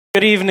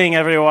Good evening,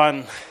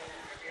 everyone.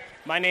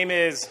 My name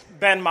is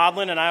Ben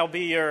Modlin, and I'll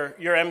be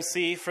your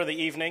MC for the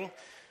evening.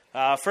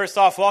 First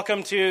off,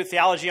 welcome to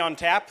Theology on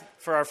Tap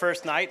for our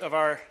first night of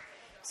our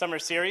summer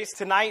series.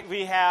 Tonight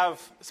we have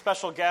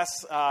special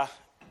guests,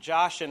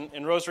 Josh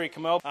and Rosary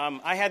Camo.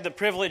 I had the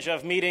privilege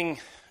of meeting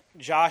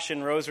Josh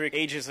and Rosary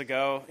ages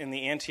ago in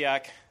the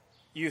Antioch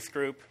youth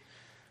group,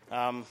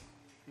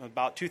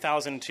 about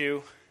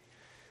 2002,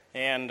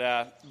 and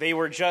they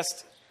were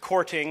just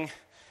courting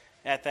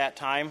at that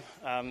time.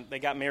 They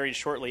got married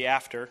shortly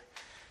after.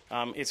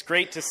 It's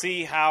great to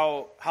see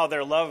how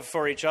their love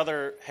for each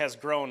other has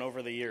grown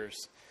over the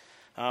years.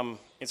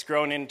 It's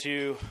grown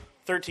into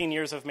 13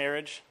 years of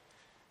marriage,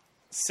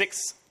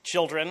 6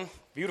 children,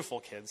 beautiful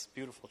kids,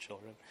 beautiful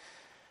children.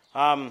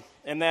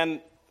 And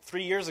then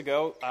 3 years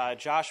ago,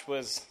 Josh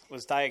was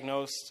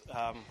diagnosed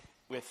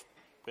with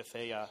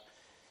a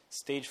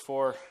stage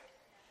 4,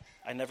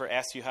 I never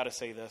asked you how to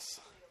say this,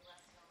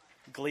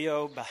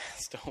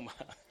 glioblastoma.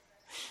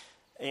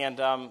 And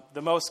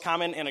the most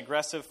common and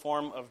aggressive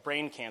form of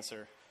brain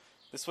cancer.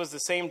 This was the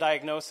same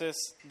diagnosis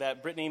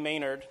that Brittany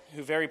Maynard,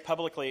 who very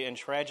publicly and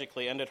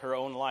tragically ended her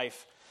own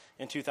life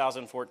in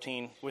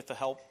 2014 with the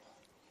help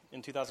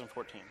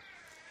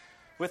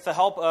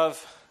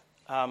of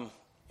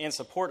and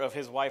support of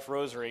his wife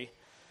Rosary.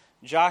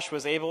 Josh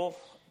was able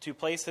to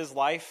place his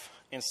life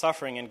and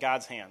suffering in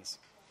God's hands.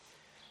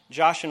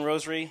 Josh and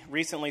Rosary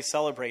recently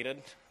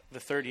celebrated the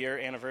 3rd-year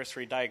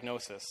anniversary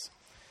diagnosis,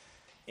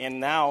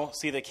 and now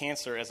see the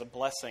cancer as a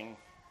blessing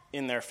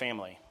in their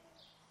family.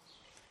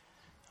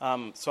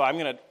 So I'm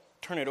going to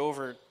turn it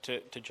over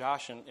to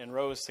Josh and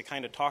Rose to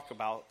kind of talk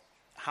about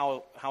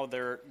how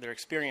their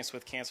experience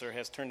with cancer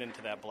has turned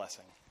into that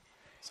blessing.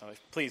 So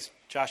please,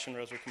 Josh and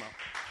Rose, come up.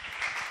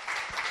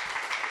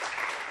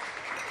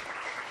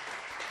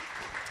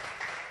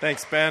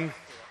 Thanks, Ben.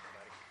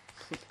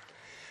 A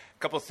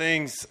couple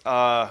things.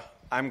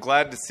 I'm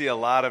glad to see a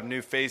lot of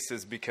new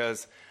faces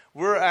because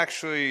we're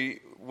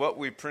actually, what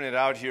we printed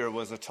out here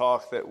was a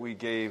talk that we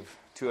gave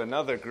to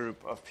another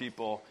group of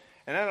people,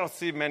 and I don't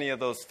see many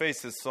of those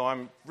faces, so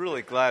I'm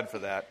really glad for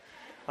that.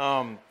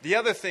 The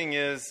other thing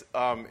is,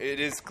 it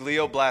is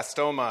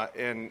glioblastoma,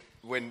 and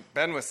when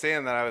Ben was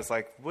saying that, I was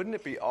like, wouldn't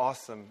it be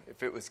awesome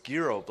if it was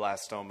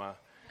gyroblastoma,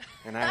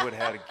 and I would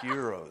have had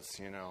gyros,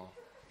 you know.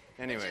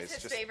 Anyways, which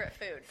is his favorite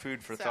food.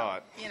 Food for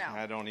thought. You know.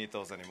 I don't eat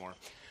those anymore.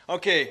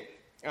 Okay,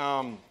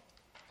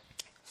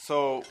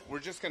 so we're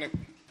just going to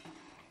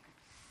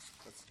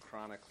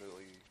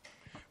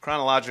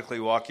chronologically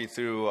walk you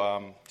through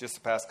just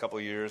the past couple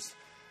of years.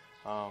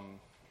 So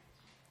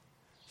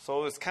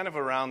it was kind of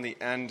around the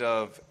end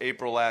of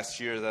April last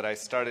year that I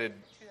started.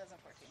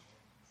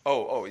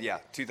 2014.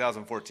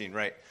 2014,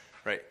 right.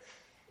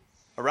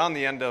 Around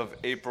the end of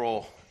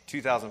April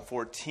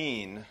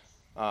 2014,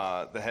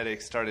 the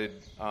headache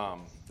started. I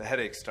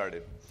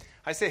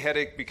say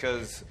headache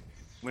because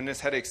when this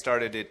headache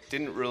started, it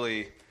didn't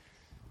really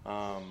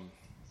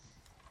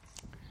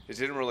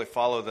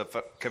follow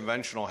the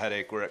conventional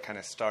headache where it kind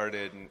of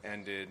started and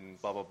ended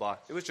and blah, blah, blah.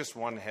 It was just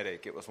one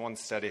headache. It was one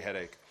steady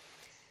headache.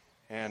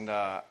 And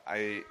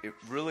it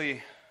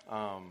really,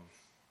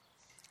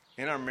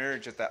 in our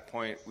marriage at that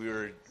point, we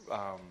were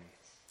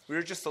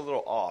just a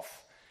little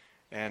off.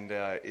 And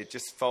it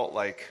just felt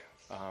like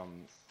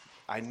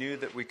I knew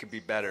that we could be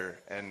better.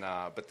 And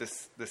but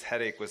this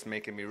headache was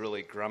making me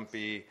really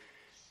grumpy.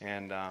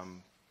 And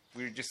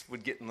we just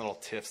would get in little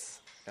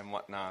tiffs and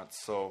whatnot.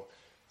 So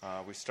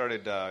we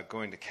started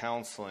going to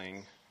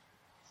counseling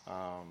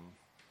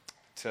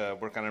to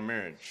work on our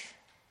marriage.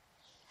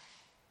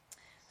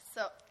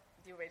 So,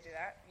 do you want to do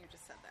that? You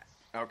just said that.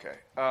 Okay.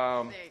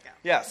 There you go.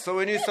 Yeah, so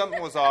we knew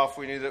something was off.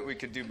 We knew that we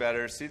could do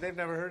better. See, they've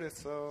never heard it,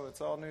 so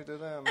it's all new to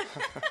them.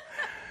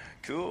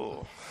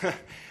 Cool.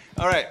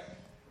 All right.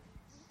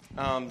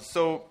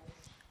 So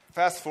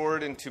fast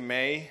forward into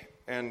May,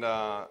 and,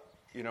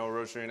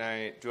 Rosary and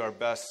I do our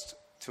best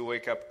to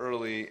wake up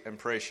early and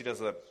pray. She does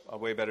a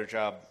way better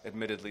job,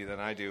 admittedly, than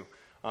I do.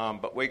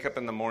 But wake up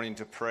in the morning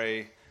to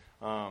pray.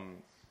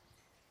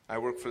 I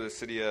work for the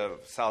City of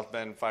South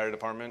Bend Fire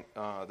Department,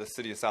 the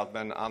City of South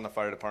Bend on the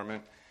fire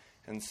department.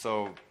 And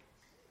so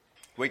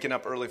waking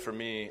up early for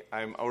me,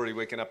 I'm already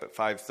waking up at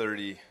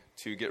 5:30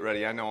 to get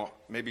ready. I know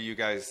maybe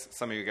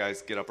some of you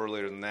guys get up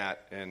earlier than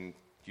that, and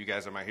you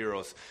guys are my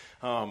heroes.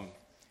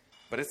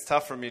 But it's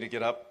tough for me to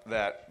get up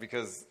that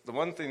because the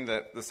one thing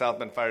that the South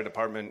Bend Fire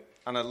Department,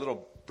 on a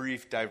little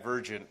brief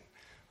divergent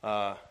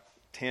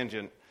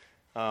tangent,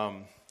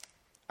 I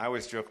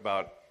always joke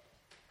about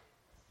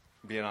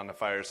being on the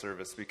fire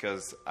service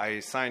because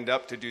I signed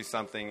up to do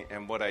something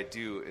and what I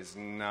do is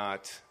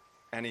not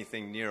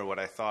anything near what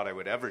I thought I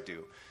would ever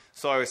do.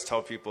 So I always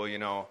tell people,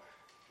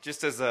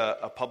 just as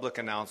a public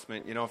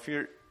announcement, if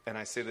you're, and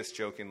I say this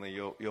jokingly,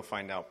 you'll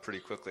find out pretty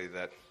quickly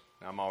that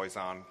I'm always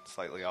on,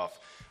 slightly off.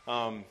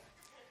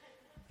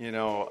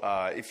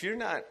 If you're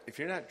not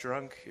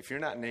drunk, if you're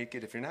not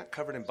naked, if you're not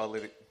covered in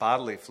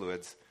bodily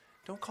fluids,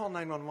 don't call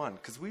 911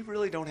 because we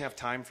really don't have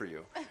time for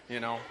you.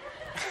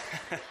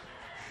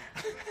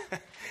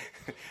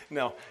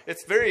 No,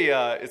 it's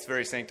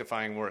very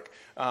sanctifying work.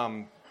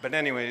 But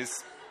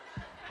anyways,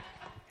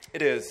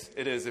 it is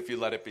if you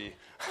let it be.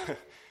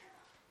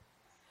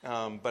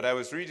 But I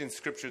was reading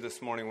scripture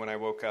this morning when I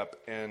woke up,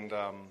 and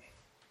all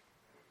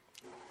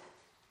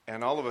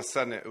of a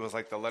sudden it was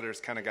like the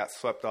letters kind of got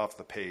swept off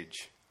the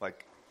page,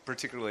 like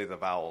particularly the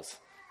vowels.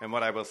 And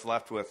what I was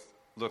left with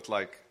looked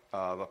like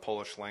the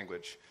Polish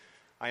language.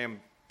 I am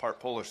part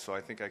Polish, so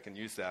I think I can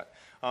use that.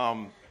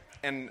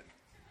 And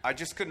I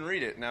just couldn't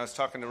read it. And I was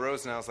talking to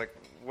Rose, and I was like,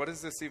 "What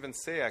does this even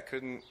say?" I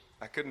couldn't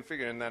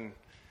figure. And then,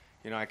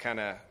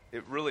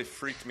 it really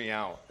freaked me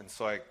out. And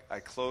so I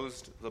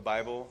closed the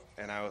Bible,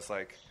 and I was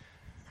like,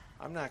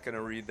 I'm not going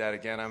to read that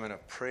again. I'm going to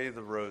pray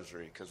the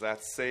rosary because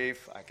that's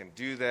safe. I can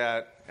do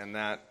that, and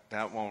that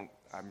won't.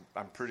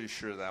 I'm pretty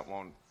sure that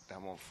won't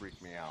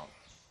freak me out.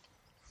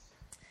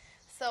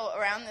 So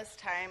around this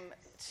time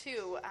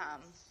too,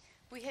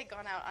 we had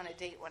gone out on a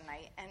date one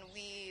night, and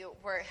we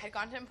had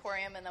gone to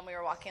Emporium, and then we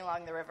were walking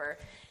along the river,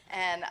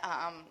 and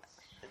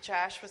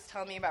Josh was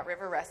telling me about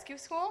River Rescue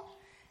School.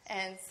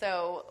 And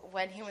so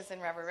when he was in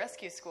River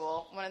Rescue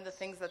School, one of the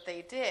things that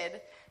they did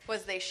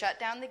was they shut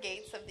down the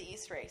gates of the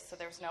East Race, so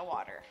there was no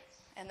water.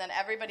 And then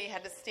everybody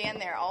had to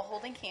stand there all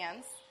holding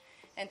hands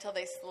until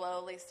they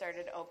slowly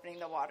started opening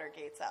the water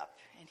gates up.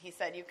 And he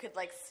said you could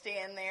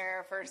stand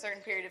there for a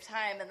certain period of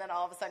time, and then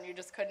all of a sudden you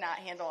just could not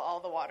handle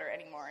all the water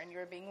anymore, and you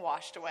were being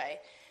washed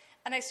away.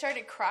 And I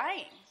started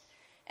crying.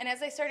 And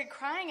as I started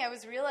crying, I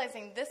was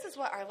realizing this is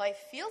what our life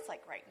feels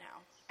like right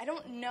now. I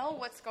don't know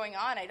what's going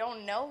on. I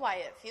don't know why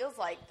it feels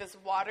like this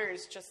water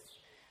is just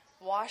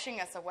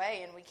washing us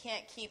away and we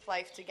can't keep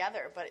life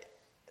together, but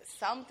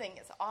something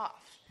is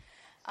off.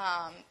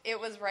 It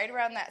was right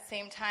around that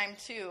same time,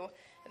 too,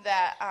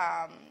 that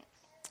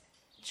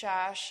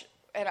Josh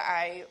and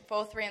I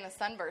both ran the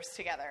Sunburst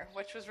together,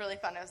 which was really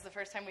fun. It was the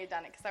first time we had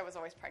done it because I was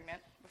always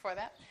pregnant before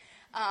that.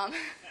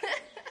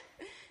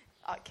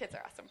 Kids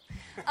are awesome.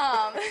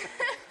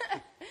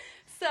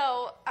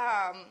 So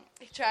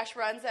Josh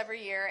runs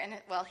every year,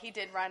 and he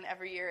did run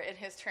every year in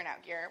his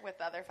turnout gear with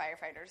the other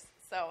firefighters.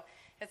 So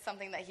it's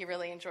something that he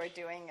really enjoyed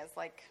doing as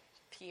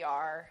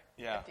PR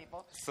with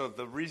people. So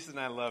the reason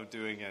I love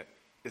doing it,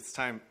 it's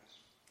time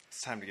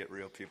to get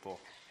real, people.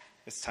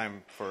 It's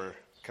time for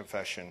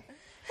confession.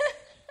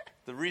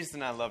 The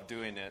reason I love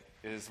doing it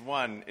is,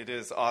 one, it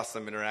is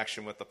awesome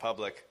interaction with the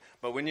public.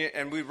 But we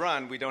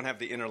don't have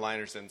the inner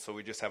liners in, so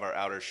we just have our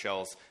outer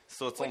shells.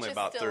 So it's only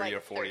about 30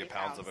 or 40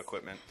 pounds of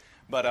equipment.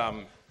 But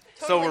totally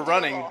so we're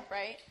running. Doable,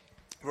 right?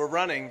 We're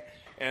running,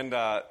 and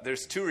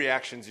there's two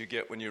reactions you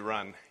get when you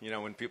run.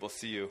 When people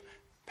see you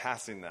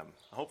passing them.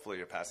 Hopefully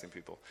you're passing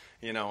people.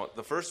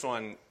 The first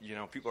one,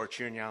 people are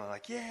cheering you on,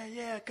 like,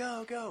 yeah,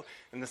 go, go.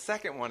 And the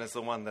second one is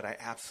the one that I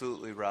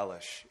absolutely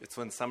relish. It's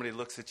when somebody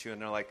looks at you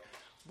and they're like,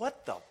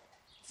 what the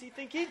does he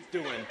think he's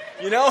doing?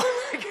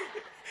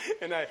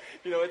 And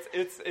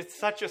it's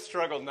such a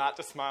struggle not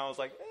to smile. It's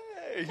like,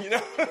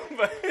 hey,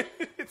 but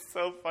it's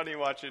so funny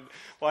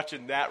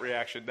watching that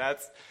reaction.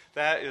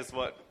 That is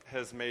what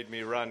has made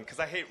me run, because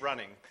I hate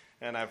running,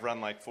 and I've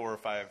run 4 or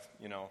 5,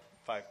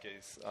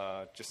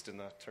 5Ks just in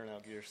the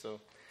turnout gear. So,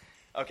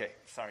 okay,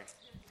 sorry.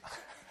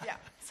 Yeah.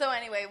 So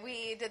anyway,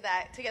 we did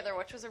that together,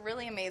 which was a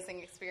really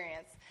amazing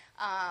experience,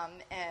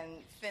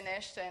 and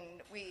finished, and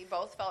we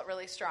both felt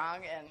really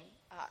strong and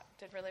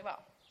did really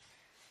well.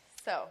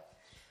 So.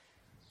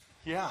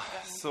 Yeah.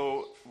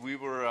 So we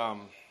were.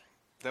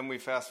 Then we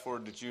fast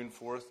forward to June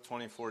 4th,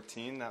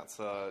 2014. That's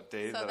a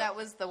day. So that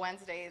was the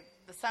Wednesday.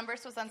 The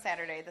Sunburst was on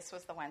Saturday. This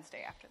was the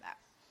Wednesday after that.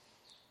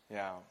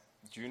 Yeah.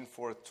 June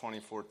 4th,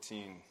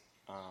 2014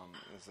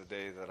 is a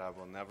day that I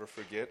will never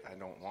forget. I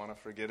don't want to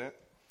forget it.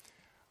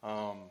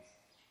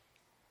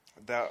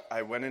 That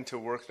I went into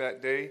work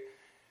that day,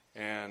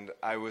 and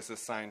I was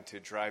assigned to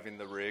driving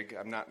the rig.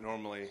 I'm not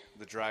normally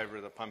the driver,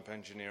 the pump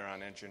engineer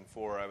on Engine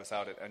 4. I was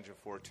out at Engine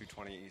 4,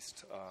 220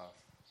 East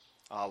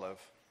Olive.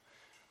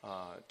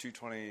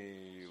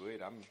 220,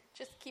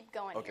 Just keep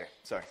going. Okay, here.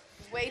 sorry.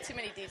 Way too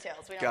many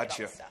details. We don't Gotcha.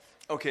 get all the stuff.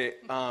 Okay,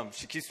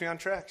 she keeps me on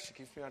track.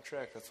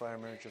 That's why our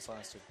marriage just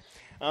lasted.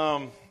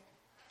 So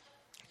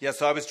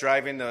I was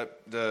driving.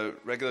 The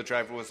regular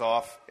driver was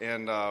off,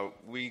 and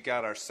we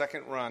got our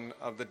second run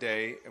of the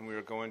day, and we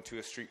were going to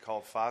a street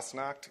called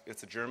Fasnacht.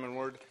 It's a German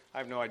word. I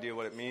have no idea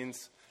what it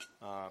means.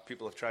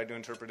 People have tried to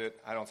interpret it.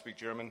 I don't speak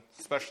German.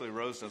 Especially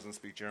Rose doesn't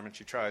speak German.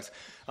 She tries.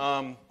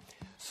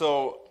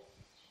 So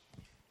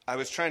I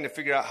was trying to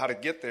figure out how to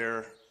get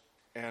there,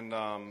 and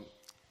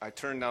I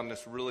turned down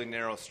this really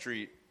narrow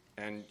street.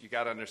 And you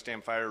got to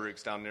understand, fire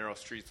rigs down narrow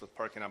streets with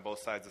parking on both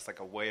sides, it's like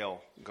a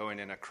whale going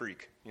in a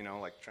creek,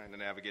 like trying to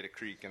navigate a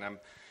creek. And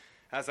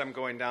as I'm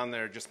going down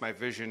there, just my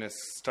vision is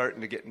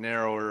starting to get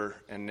narrower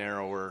and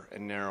narrower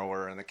and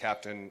narrower. And the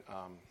captain,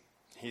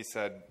 he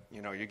said,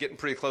 you're getting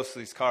pretty close to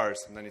these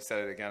cars. And then he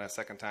said it again a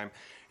second time.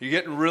 You're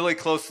getting really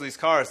close to these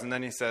cars. And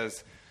then he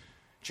says,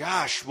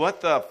 Josh,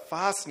 what the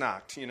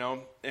Fasnacht,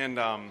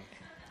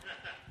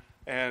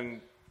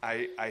 And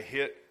I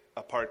hit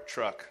a parked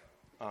truck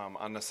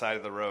on the side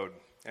of the road,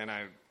 and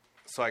I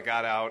So I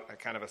got out, I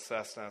kind of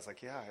assessed, and I was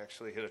like, yeah, I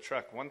actually hit a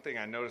truck. One thing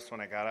I noticed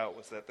when I got out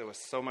was that there was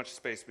so much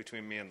space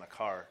between me and the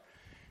car.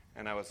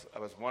 And I was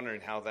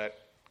wondering how that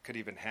could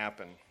even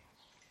happen.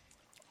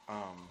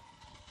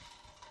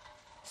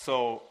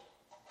 So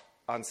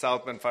on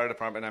South Bend Fire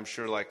Department, I'm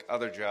sure like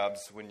other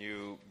jobs, when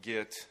you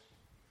get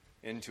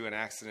into an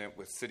accident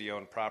with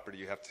city-owned property,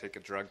 you have to take a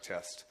drug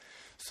test.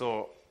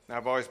 So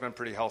I've always been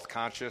pretty health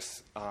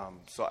conscious,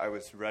 so I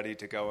was ready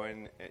to go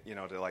in,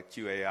 to like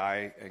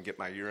QAI and get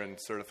my urine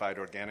certified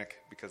organic,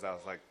 because I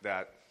was like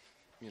that,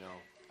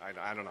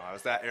 I don't know. I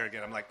was that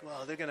arrogant. I'm like,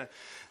 well, they're going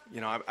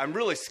to, I'm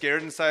really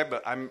scared inside,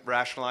 but I'm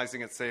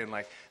rationalizing it, saying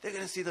like, they're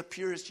going to see the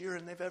purest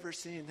urine they've ever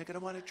seen. They're going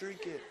to want to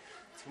drink it.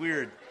 It's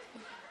weird.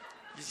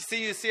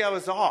 You see, I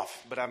was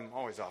off, but I'm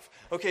always off.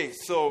 Okay,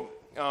 so,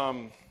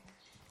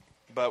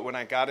 but when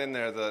I got in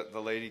there, the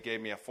lady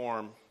gave me a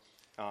form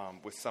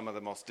with some of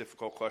the most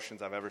difficult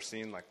questions I've ever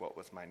seen, like what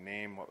was my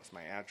name, what was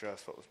my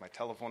address, what was my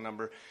telephone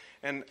number.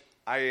 And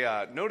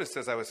I noticed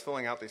as I was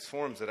filling out these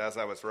forms that as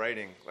I was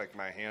writing, like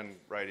my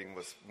handwriting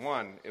was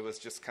it was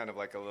just kind of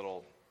like a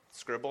little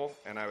scribble,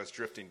 and I was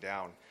drifting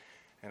down.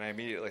 And I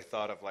immediately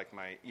thought of like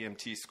my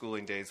EMT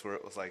schooling days where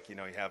it was like, you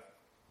have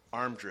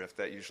arm drift,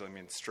 that usually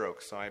means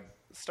stroke. So I'm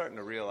starting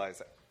to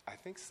realize I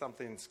think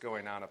something's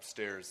going on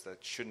upstairs that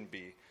shouldn't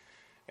be.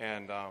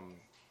 And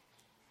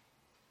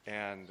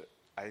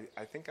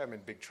I think I'm in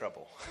big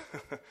trouble.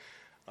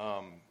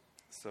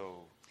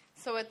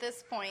 So at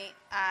this point,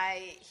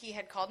 he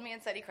had called me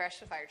and said he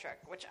crashed a fire truck,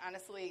 which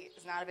honestly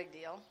is not a big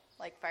deal.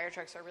 Like, fire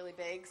trucks are really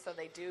big, so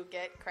they do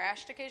get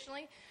crashed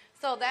occasionally.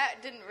 So that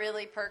didn't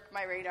really perk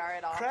my radar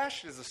at all.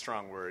 Crashed is a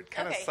strong word.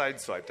 Kind of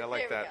sideswiped. I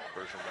like that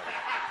version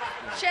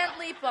better.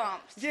 Gently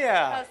bumped.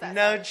 Yeah,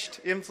 nudged,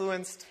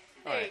 influenced.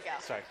 There you go.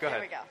 Sorry, go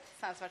ahead. There we go.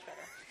 Sounds much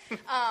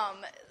better.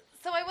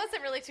 So I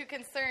wasn't really too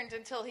concerned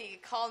until he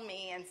called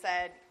me and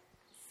said,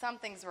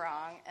 something's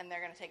wrong, and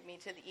they're going to take me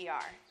to the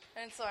ER.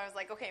 And so I was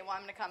like, okay, well,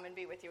 I'm going to come and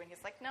be with you. And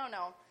he's like, no,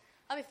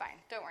 I'll be fine.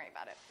 Don't worry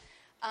about it.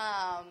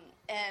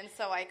 And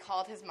so I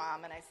called his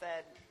mom, and I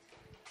said,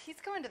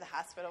 he's going to the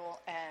hospital,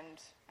 and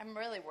I'm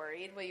really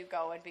worried. Will you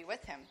go and be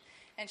with him?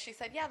 And she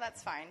said, yeah,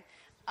 that's fine.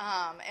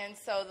 And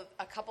so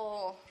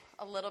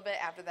a little bit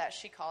after that,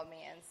 she called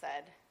me and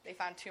said they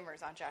found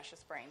tumors on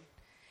Josh's brain.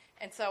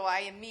 And so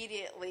I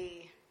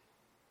immediately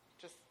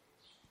just,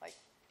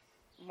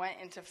 went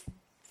into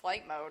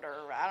flight mode,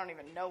 or I don't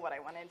even know what I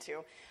went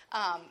into.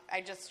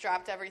 I just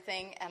dropped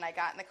everything, and I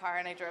got in the car,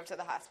 and I drove to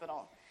the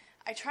hospital.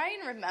 I try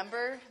and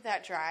remember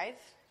that drive,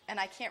 and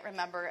I can't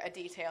remember a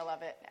detail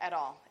of it at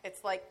all.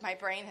 It's like my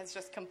brain has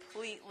just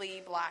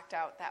completely blocked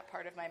out that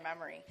part of my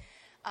memory.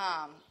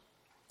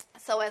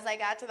 So as I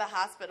got to the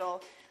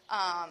hospital,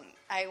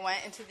 I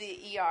went into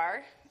the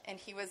ER, and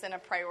he was in a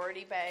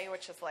priority bay,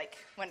 which is like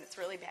when it's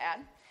really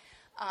bad.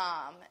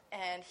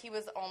 And he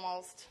was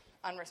almost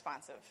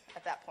unresponsive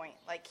at that point.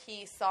 Like,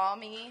 he saw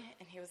me,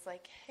 and he was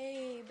like,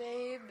 hey,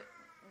 babe,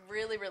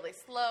 really, really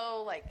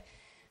slow. Like,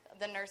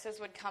 the nurses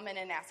would come in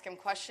and ask him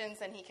questions,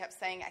 and he kept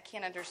saying, I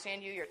can't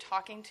understand you. You're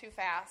talking too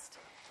fast.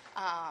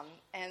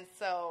 And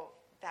so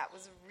that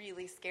was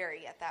really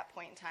scary at that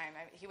point in time.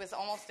 He was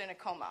almost in a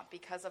coma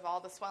because of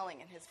all the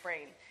swelling in his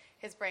brain.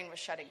 His brain was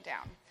shutting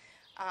down.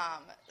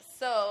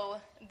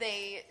 So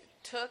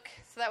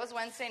that was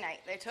Wednesday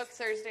night. They took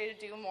Thursday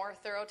to do more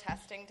thorough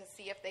testing to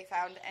see if they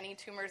found any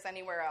tumors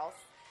anywhere else,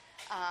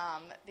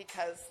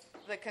 because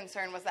the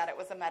concern was that it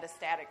was a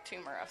metastatic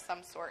tumor of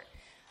some sort.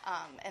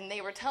 And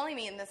they were telling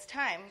me in this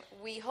time,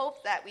 we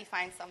hope that we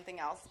find something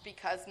else,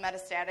 because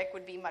metastatic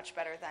would be much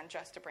better than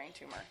just a brain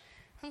tumor.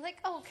 I'm like,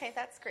 oh, okay,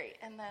 that's great.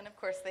 And then, of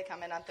course, they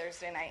come in on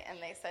Thursday night, and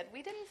they said,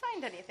 we didn't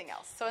find anything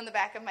else. So in the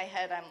back of my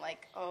head, I'm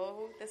like,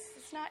 oh, this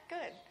is not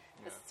good.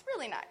 This is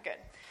really not good.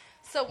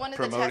 So one of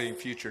promoting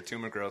future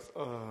tumor growth.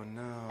 Oh,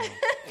 no.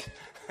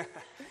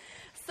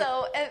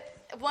 So at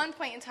one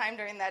point in time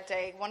during that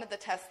day, one of the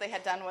tests they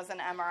had done was an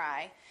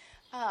MRI.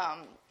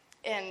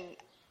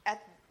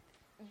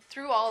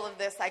 Through all of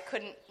this, I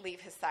couldn't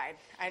leave his side.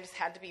 I just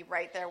had to be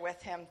right there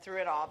with him through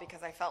it all,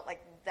 because I felt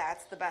like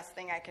that's the best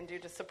thing I can do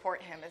to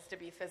support him, is to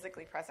be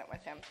physically present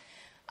with him.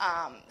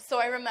 So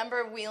I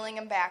remember wheeling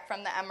him back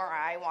from the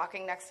MRI,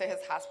 walking next to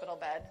his hospital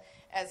bed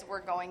as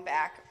we're going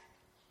back.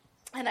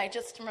 And I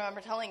just remember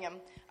telling him,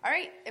 all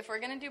right, if we're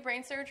going to do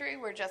brain surgery,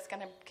 we're just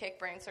going to kick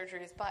brain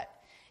surgery's butt.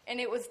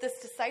 And it was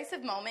this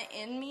decisive moment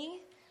in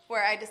me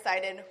where I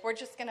decided we're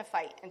just going to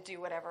fight and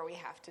do whatever we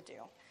have to do.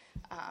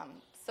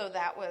 So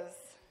that was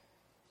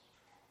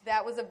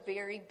a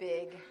very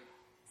big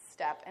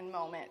step and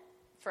moment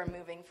for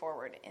moving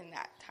forward in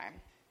that time.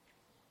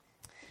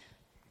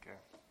 Okay.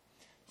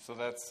 So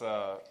that's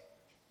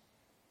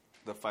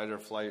the fight or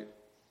flight.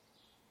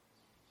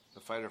 The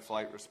fight or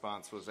flight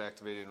response was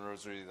activated in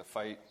Rosary. The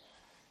fight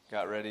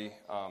got ready.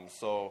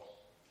 So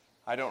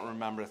I don't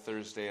remember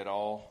Thursday at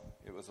all.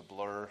 It was a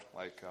blur.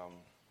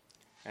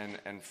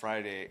 And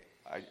Friday,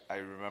 I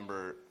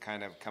remember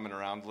kind of coming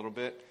around a little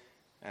bit,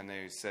 and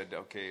they said,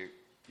 okay,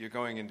 you're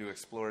going into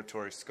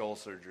exploratory skull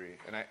surgery.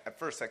 And at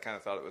first I kind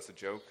of thought it was a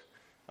joke,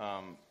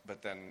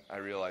 but then I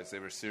realized they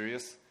were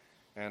serious.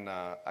 And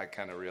I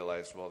kind of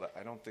realized, well,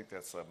 I don't think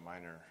that's a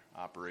minor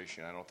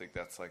operation. I don't think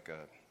that's like a,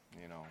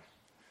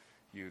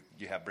 you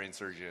have brain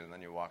surgery and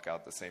then you walk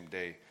out the same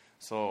day.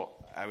 So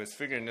I was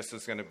figuring this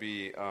was going to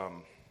be,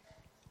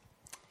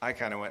 I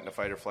kind of went into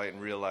fight or flight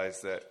and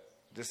realized that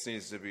this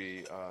needs to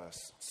be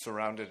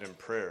surrounded in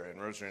prayer.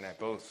 And Rosemary and I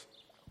both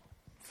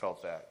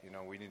felt that.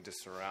 We need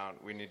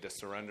to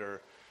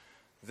surrender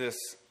this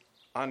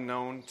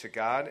unknown to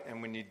God,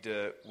 and we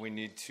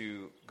need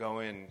to go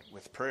in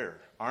with prayer,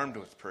 armed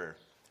with prayer,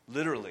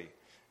 literally.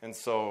 And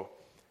so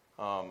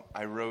I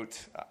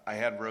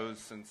had Rose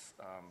since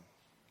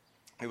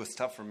it was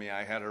tough for me.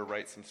 I had her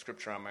write some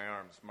scripture on my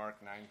arms. Mark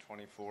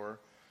 9:24,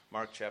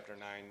 Mark chapter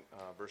 9,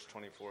 verse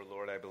 24.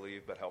 Lord, I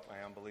believe, but help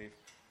my unbelief.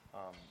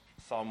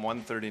 Psalm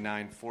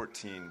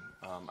 139:14.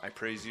 I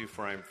praise you,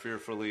 for I am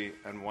fearfully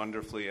and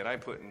wonderfully, and I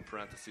put in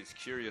parentheses,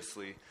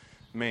 curiously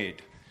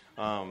made.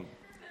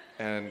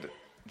 And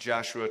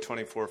Joshua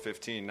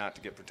 24:15. Not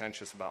to get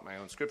pretentious about my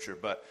own scripture,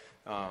 but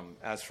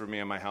as for me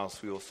and my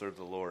house, we will serve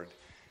the Lord.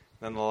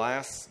 Then the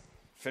last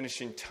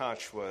finishing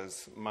touch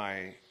was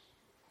my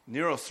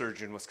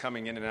neurosurgeon was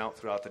coming in and out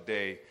throughout the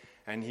day,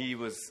 and he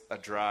was a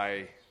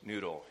dry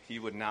noodle. He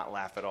would not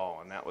laugh at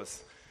all, and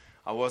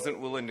I wasn't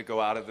willing to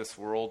go out of this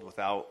world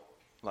without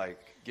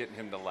getting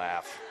him to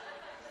laugh.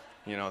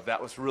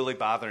 That was really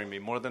bothering me,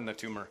 more than the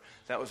tumor.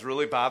 That was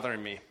really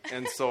bothering me.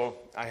 And so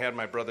I had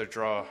my brother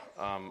draw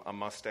a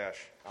mustache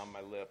on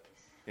my lip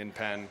in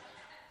pen,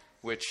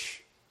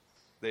 which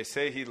they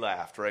say he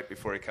laughed right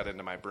before he cut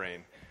into my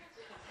brain.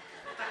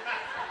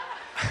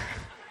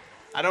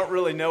 I don't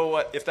really know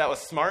if that was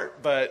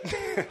smart, but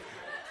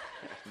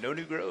no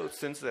new growth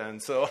since then.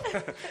 So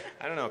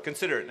I don't know.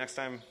 Consider it. Next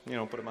time,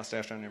 put a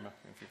mustache on your mouth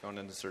if you're going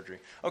into surgery.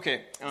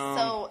 Okay.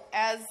 So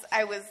as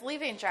I was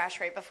leaving Josh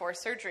right before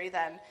surgery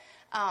then,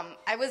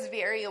 I was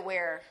very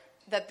aware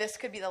that this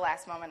could be the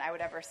last moment I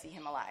would ever see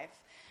him alive.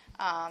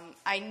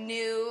 I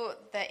knew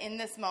that in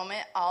this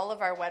moment, all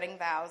of our wedding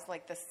vows,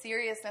 the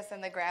seriousness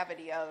and the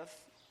gravity of,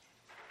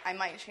 I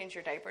might change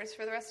your diapers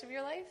for the rest of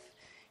your life.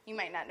 You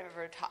might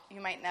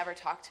never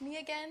talk to me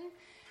again.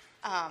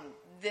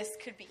 This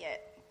could be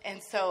it.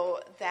 And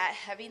so that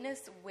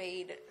heaviness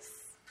weighed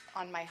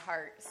on my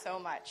heart so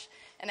much.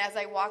 And as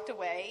I walked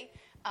away,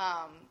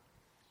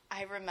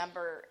 I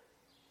remember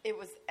it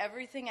was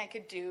everything I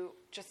could do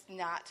just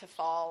not to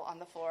fall on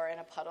the floor in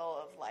a puddle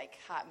of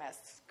hot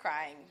mess,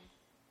 crying,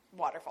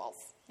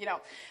 waterfalls,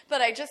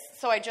 But I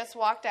just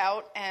walked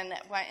out and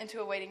went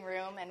into a waiting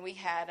room, and we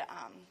had,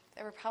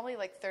 there were probably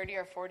 30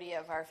 or 40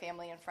 of our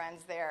family and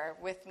friends there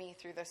with me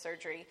through the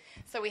surgery.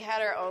 So we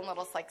had our own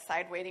little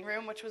side waiting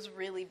room, which was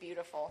really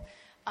beautiful.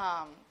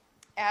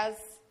 As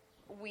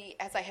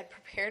I had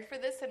prepared for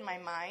this in my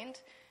mind,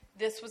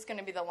 this was going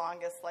to be the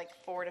longest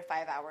 4 to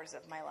 5 hours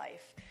of my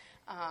life.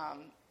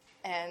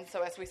 And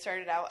so as we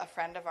started out, a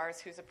friend of ours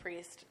who's a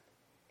priest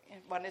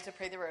wanted to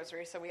pray the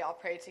rosary, so we all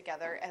prayed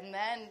together. And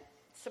then,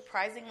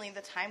 surprisingly,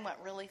 the time went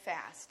really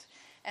fast,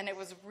 and it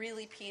was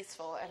really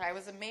peaceful. And I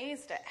was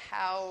amazed at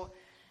how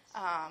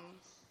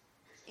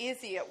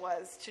easy it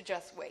was to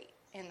just wait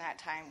in that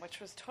time, which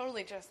was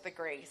totally just the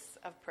grace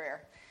of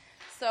prayer.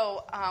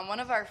 So one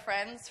of our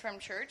friends from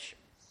church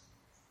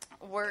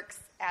works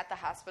at the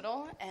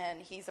hospital,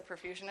 and he's a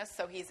perfusionist,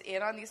 so he's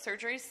in on these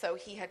surgeries. So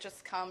he had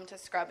just come to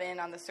scrub in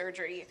on the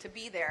surgery to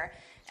be there,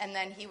 and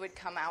then he would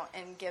come out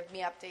and give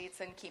me updates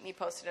and keep me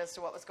posted as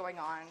to what was going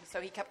on.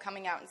 So he kept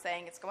coming out and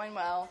saying, it's going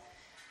well.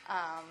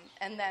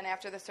 And then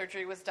after the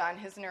surgery was done,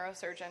 his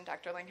neurosurgeon,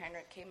 Dr.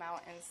 Langheinrich, came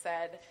out and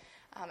said,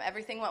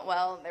 everything went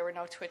well. There were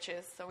no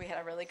twitches, so we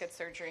had a really good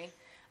surgery.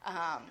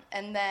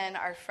 And then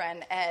our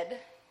friend Ed,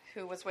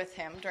 who was with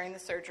him during the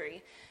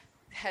surgery,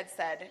 had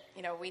said,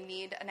 we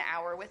need an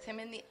hour with him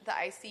in the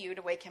ICU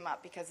to wake him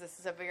up, because this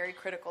is a very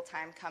critical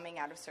time coming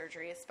out of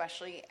surgery,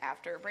 especially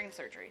after brain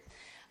surgery.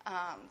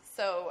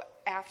 So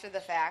after the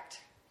fact,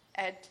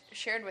 Ed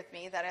shared with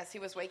me that as he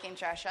was waking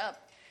Josh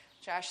up,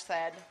 Josh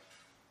said,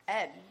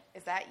 Ed,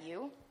 is that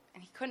you?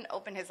 And he couldn't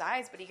open his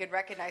eyes, but he could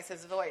recognize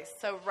his voice.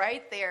 So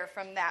right there,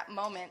 from that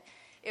moment,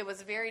 it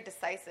was very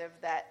decisive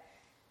that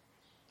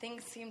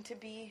things seemed to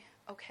be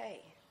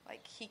okay.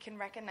 He can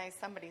recognize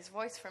somebody's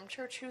voice from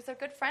church who's a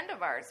good friend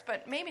of ours,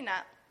 but maybe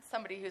not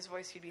somebody whose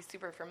voice you'd be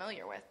super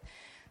familiar with.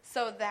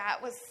 So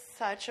that was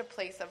such a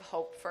place of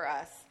hope for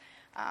us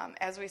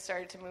as we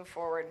started to move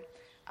forward.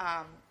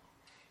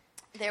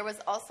 There was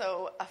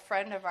also a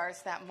friend of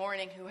ours that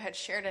morning who had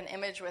shared an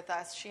image with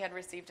us she had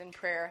received in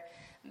prayer,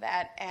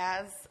 that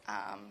as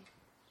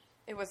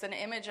it was an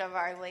image of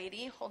Our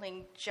Lady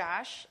holding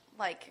Josh.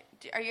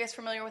 Are you guys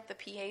familiar with the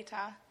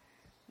Pietà?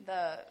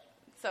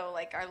 So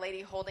Our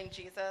Lady holding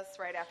Jesus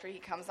right after he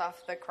comes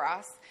off the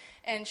cross.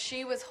 And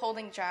she was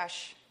holding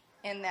Josh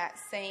in that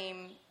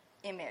same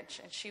image.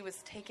 And she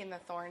was taking the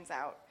thorns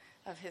out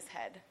of his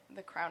head,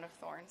 the crown of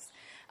thorns.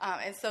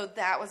 And so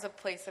that was a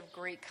place of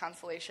great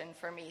consolation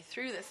for me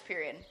through this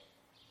period.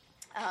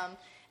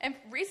 And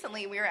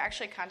recently we were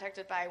actually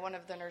contacted by one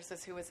of the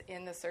nurses who was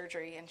in the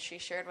surgery. And she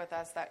shared with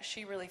us that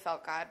she really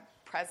felt God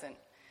present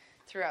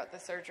throughout the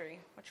surgery,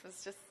 which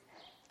was just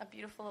a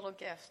beautiful little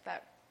gift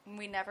that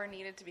we never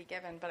needed to be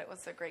given, but it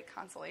was a great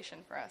consolation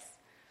for us.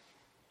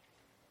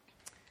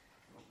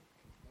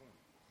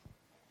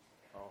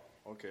 Oh,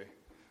 okay.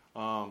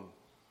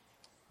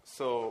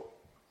 So,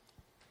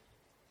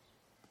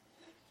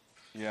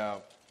 yeah,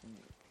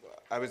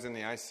 I was in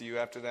the ICU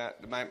after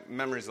that. My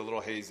memory's a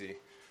little hazy,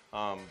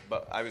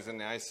 but I was in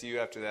the ICU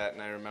after that,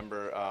 and I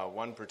remember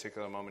one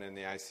particular moment in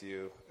the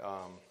ICU.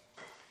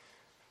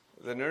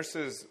 The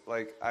nurses,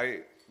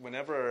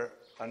 whenever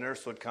a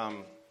nurse would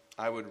come,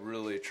 I would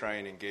really try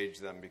and engage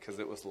them because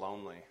it was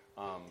lonely.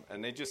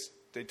 And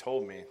they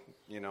told me,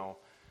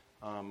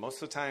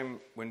 most of the time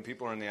when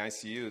people are in the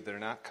ICU, they're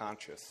not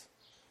conscious,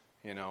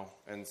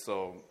 and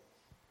so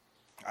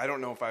I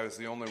don't know if I was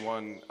the only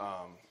one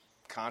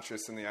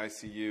conscious in the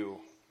ICU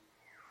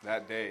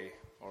that day,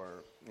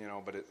 or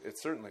but it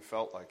certainly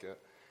felt like it.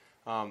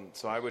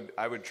 So I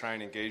would try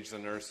and engage the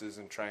nurses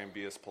and try and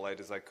be as polite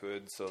as I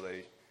could, so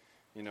they,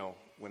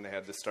 when they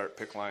had to start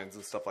PICC lines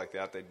and stuff like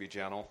that, they'd be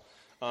gentle.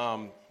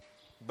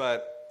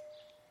 But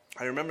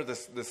I remember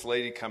this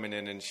lady coming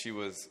in, and she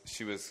was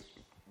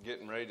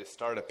getting ready to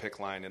start a PICC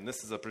line, and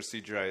this is a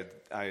procedure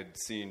I had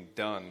seen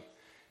done.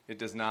 It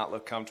does not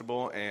look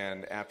comfortable,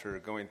 and after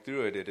going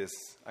through it,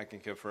 I can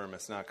confirm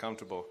it's not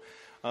comfortable.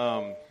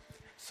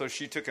 So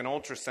she took an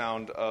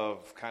ultrasound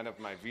of kind of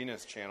my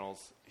venous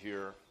channels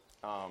here.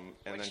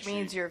 Which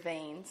means your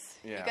veins.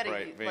 Yeah, you gotta,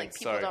 right, veins.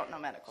 People Sorry. don't know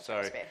medical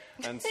terms, babe.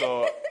 And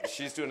so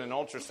she's doing an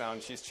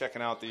ultrasound. She's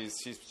checking out these.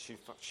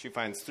 She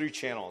finds 3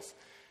 channels,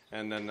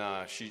 and then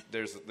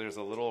there's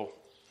a little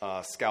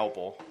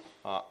scalpel,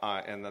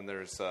 and then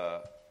there's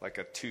like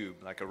a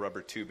tube, like a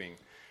rubber tubing.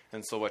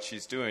 And so what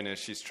she's doing is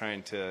she's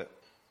trying to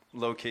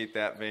locate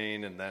that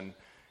vein and then,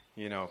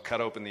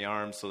 cut open the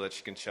arm so that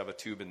she can shove a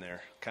tube in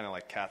there, kind of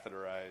like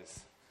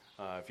catheterize,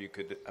 if you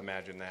could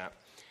imagine that.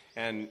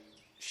 And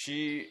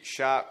she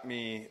shot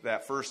me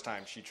that first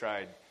time she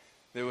tried.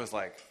 There was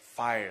like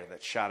fire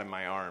that shot in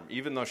my arm.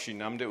 Even though she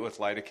numbed it with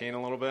lidocaine a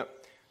little bit,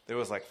 there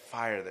was like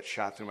fire that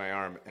shot through my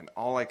arm. And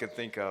all I could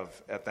think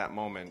of at that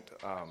moment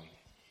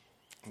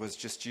was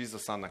just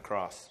Jesus on the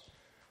cross,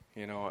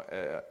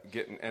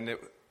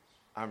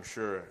 I'm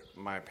sure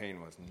my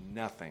pain was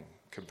nothing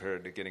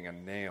compared to getting a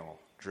nail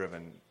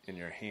driven in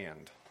your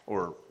hand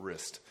or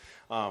wrist.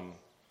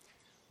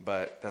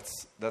 But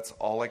that's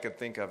all I could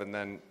think of. And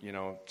then,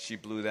 she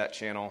blew that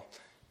channel,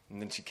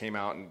 and then she came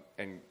out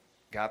and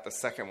got the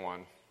second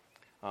one,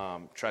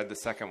 tried the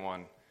second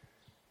one,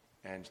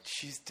 and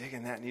she's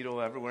digging that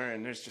needle everywhere,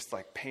 and there's just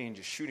like pain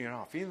just shooting it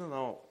off. Even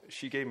though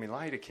she gave me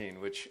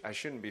lidocaine, which I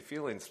shouldn't be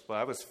feeling, but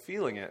I was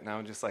feeling it, and I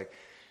was just like,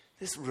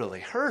 this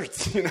really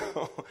hurts,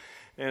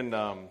 And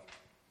I'm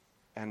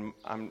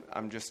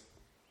just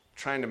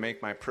trying to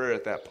make my prayer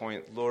at that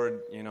point.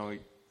 Lord,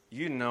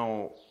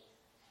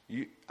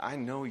 I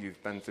know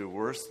you've been through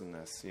worse than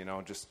this.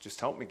 Just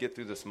help me get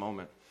through this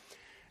moment.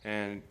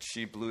 And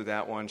she blew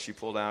that one. She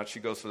pulled out. She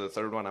goes for the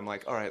third one. I'm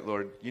like, all right,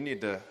 Lord, you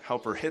need to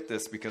help her hit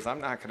this because I'm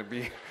not going to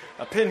be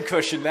a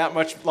pincushion that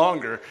much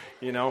longer,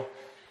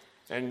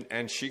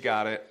 And she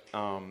got it.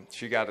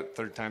 She got it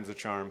 3 times the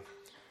charm.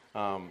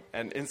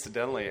 And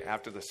incidentally,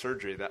 after the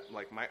surgery, that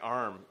like my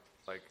arm,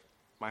 like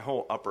my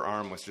whole upper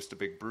arm was just a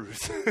big bruise.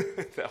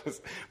 That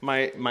was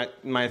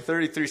my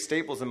 33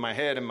 staples in my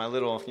head and my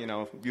little,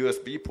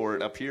 USB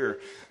port up here.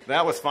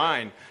 That was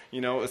fine.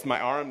 It was my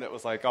arm that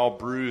was like all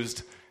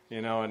bruised,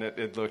 and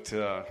it looked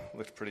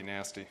pretty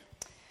nasty.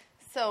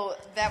 So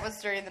that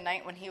was during the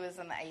night when he was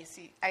in the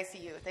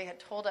ICU. They had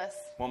told us.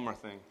 One more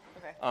thing.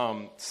 Okay.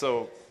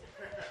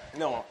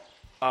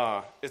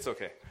 It's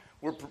okay.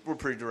 We're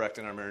pretty direct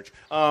in our marriage.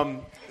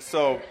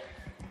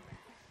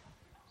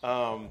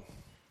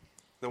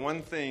 The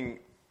one thing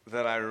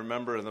that I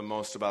remember the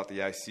most about the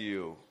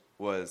ICU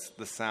was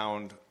the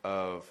sound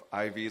of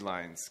IV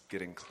lines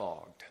getting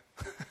clogged.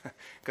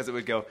 Because it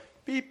would go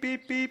beep,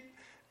 beep, beep.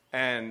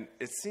 And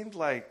it seemed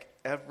like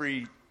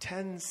every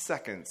 10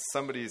 seconds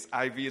somebody's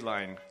IV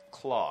line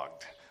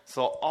clogged.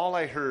 So all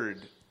I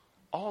heard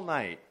all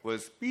night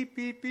was beep,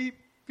 beep, beep.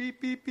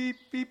 Beep, beep, beep,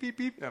 beep, beep,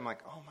 beep. And I'm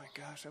like, oh my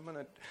gosh, I'm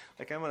gonna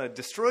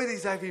destroy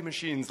these IV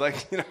machines,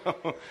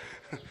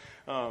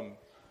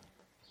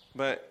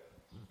 But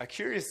a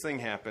curious thing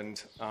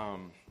happened.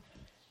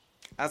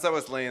 As I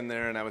was laying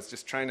there and I was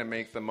just trying to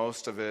make the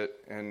most of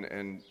it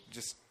and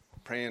just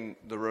praying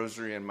the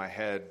rosary in my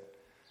head,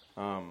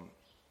 I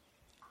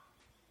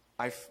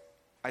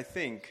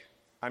think,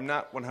 I'm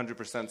not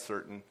 100%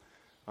 certain,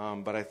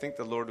 but I think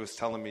the Lord was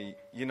telling me,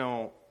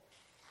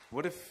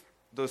 what if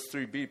those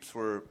 3 beeps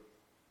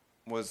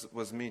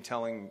was me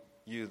telling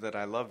you that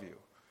I love you,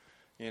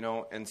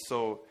 And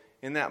so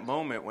in that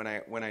moment,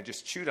 when I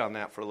just chewed on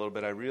that for a little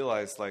bit, I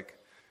realized like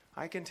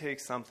I can take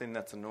something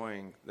that's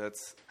annoying,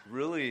 that's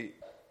really,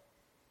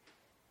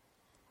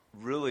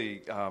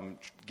 really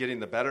getting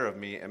the better of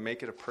me, and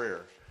make it a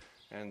prayer.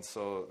 And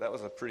so that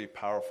was a pretty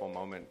powerful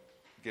moment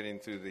getting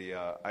through the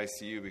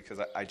ICU because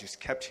I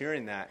just kept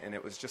hearing that, and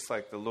it was just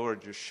like the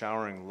Lord just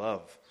showering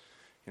love,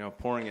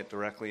 pouring it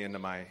directly into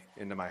my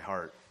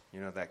heart.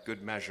 That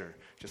good measure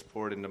just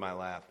poured into my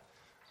lap.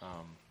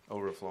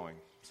 overflowing.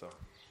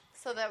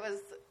 So that was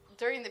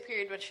during the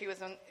period when she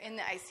was in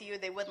the ICU.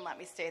 They wouldn't let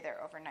me stay there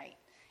overnight.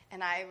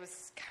 And I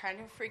was kind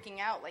of freaking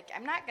out, like,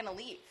 I'm not going to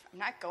leave. I'm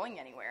not going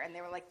anywhere. And they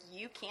were like,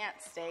 you can't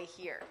stay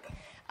here.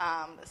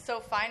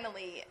 So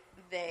finally,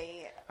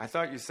 I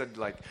thought you said,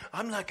 like,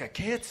 I'm like a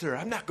cancer.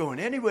 I'm not going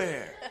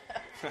anywhere.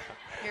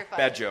 You're fine.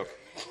 Bad joke.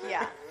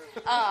 Yeah.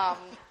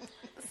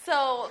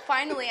 So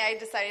finally, I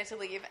decided to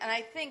leave. And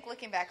I think,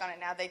 looking back on it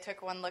now, they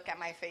took one look at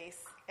my face,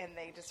 and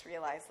they just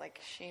realized, like,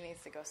 she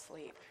needs to go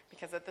sleep.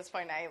 Because at this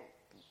point,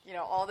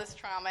 all this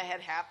trauma had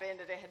happened,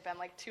 and it had been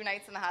like 2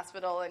 nights in the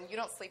hospital, and you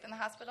don't sleep in the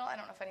hospital. I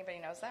don't know if anybody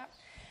knows that.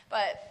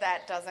 But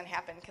that doesn't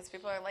happen because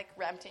people are like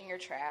emptying your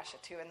trash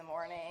at 2 in the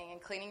morning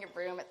and cleaning your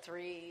room at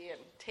 3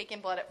 and taking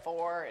blood at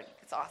 4, and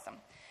it's awesome.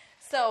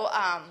 So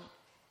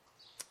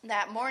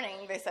that morning,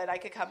 they said I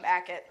could come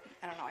back at,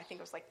 I don't know, I think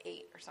it was like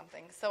 8 or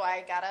something. So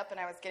I got up and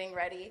I was getting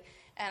ready,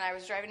 and I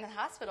was driving to the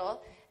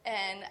hospital,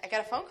 and I got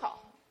a phone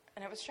call.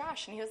 And it was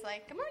Josh, and he was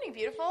like, "Good morning,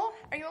 beautiful.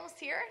 Are you almost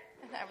here?"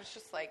 And I was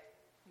just like,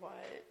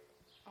 what?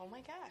 Oh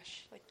my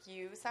gosh, like,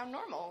 you sound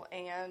normal,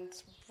 and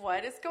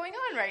what is going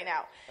on right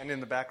now? And in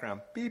the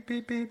background, beep,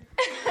 beep, beep.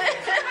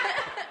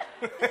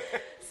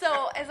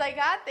 So as I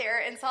got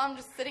there and saw him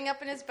just sitting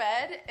up in his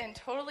bed and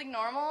totally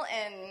normal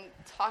and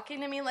talking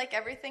to me like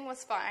everything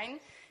was fine,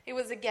 it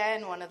was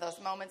again one of those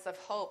moments of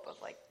hope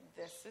of like,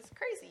 this is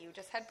crazy. You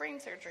just had brain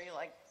surgery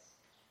like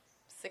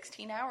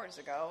 16 hours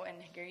ago, and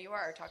here you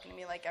are talking to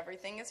me like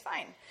everything is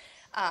fine.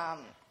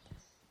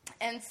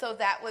 And so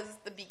that was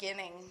the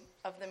beginning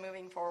of the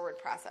moving forward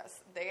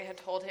process. They had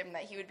told him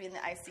that he would be in the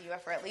ICU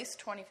for at least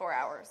 24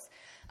 hours.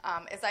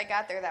 As I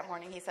got there that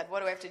morning, he said,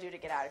 "What do I have to do to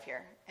get out of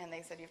here?" And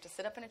they said, "You have to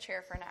sit up in a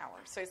chair for an hour."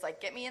 So he's like,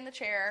 "Get me in the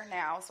chair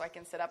now so I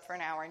can sit up for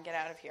an hour and get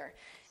out of here."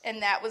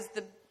 And that was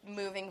the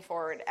moving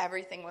forward.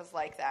 Everything was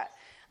like that.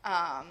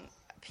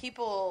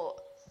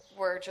 People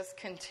were just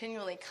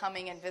continually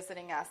coming and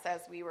visiting us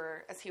as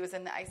he was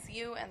in the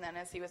ICU, and then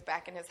as he was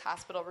back in his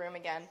hospital room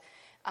again.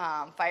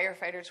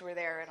 Firefighters were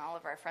there, and all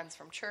of our friends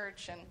from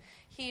church, and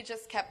he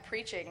just kept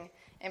preaching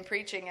and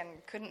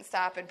couldn't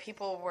stop, and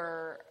people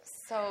were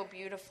so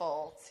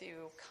beautiful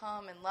to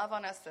come and love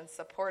on us and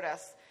support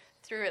us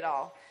through it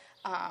all.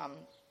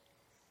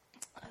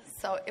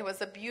 So it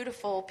was a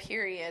beautiful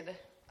period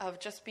of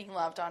just being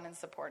loved on and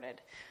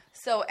supported.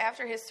 So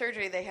after his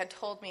surgery, they had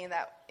told me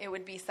that it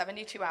would be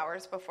 72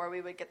 hours before we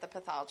would get the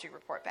pathology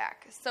report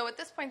back. So at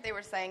this point, they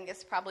were saying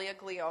it's probably a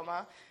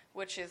glioma,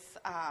 which is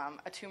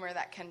a tumor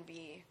that can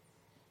be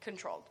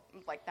controlled,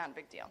 like not a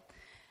big deal.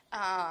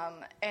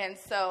 And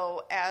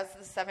so as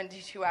the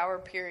 72-hour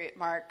period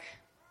mark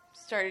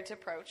started to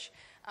approach,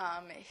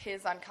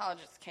 his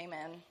oncologist came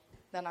in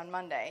then on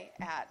Monday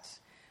at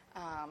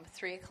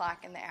 3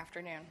 o'clock in the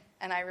afternoon.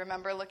 And I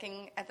remember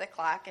looking at the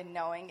clock and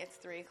knowing it's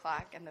 3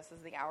 o'clock and this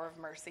is the hour of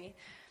mercy.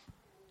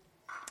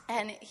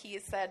 And he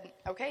said,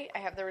 "Okay, I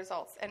have the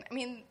results." And I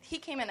mean, he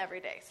came in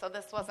every day, so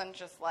this wasn't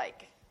just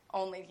like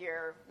only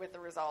here with the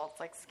results,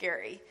 like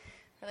scary.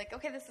 We're like,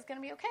 okay, this is going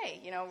to be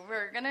okay.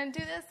 We're going to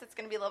do this. It's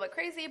going to be a little bit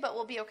crazy, but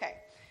we'll be okay.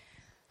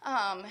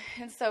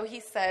 And so he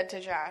said to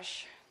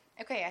Josh,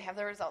 "Okay, I have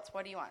the results.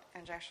 What do you want?"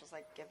 And Josh was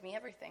like, "Give me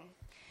everything."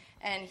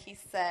 And he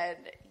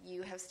said,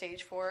 "You have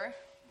stage 4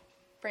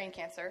 brain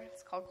cancer.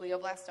 It's called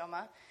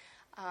glioblastoma.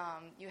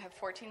 You have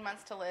 14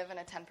 months to live and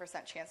a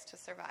 10% chance to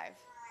survive."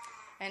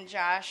 And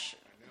Josh...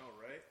 I know,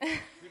 right?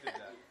 Who did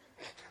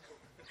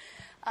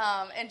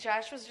that? And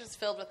Josh was just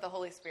filled with the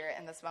Holy Spirit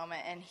in this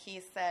moment. And he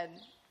said,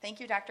 "Thank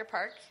you, Dr.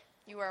 Park.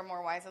 You are a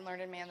more wise and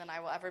learned man than I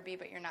will ever be,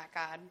 but you're not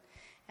God."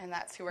 And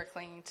that's who we're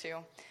clinging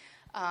to.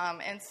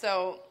 And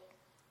so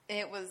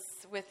it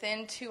was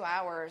within 2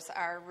 hours,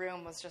 our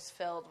room was just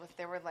filled with,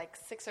 there were like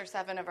 6 or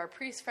 7 of our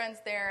priest friends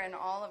there and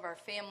all of our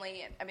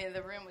family. I mean,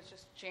 the room was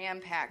just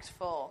jam-packed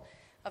full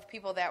of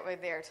people that were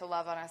there to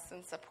love on us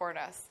and support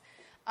us.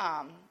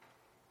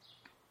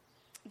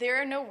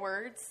 There are no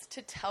words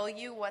to tell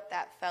you what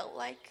that felt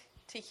like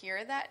to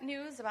hear that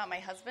news about my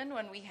husband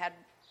when we had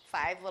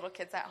 5 little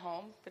kids at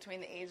home between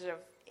the age of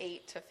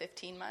 8 to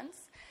 15 months.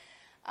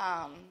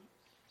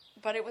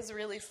 But it was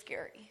really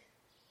scary,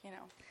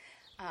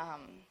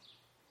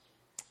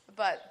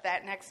 But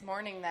that next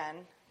morning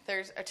then,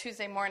 there's a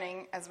Tuesday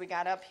morning, as we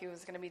got up, he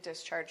was going to be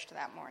discharged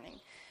that morning.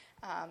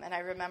 And I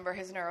remember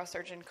his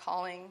neurosurgeon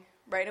calling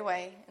right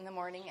away in the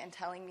morning and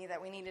telling me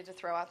that we needed to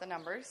throw out the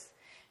numbers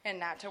and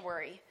not to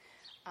worry.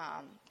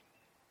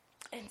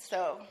 And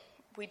so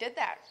we did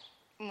that.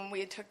 When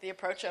we took the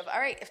approach of, all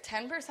right, if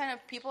 10%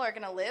 of people are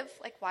going to live,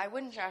 like, why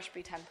wouldn't Josh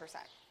be 10%?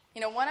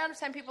 1 out of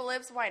 10 people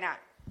lives, why not?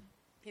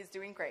 He's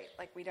doing great.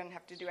 Like, we don't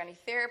have to do any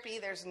therapy.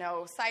 There's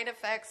no side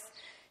effects.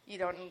 You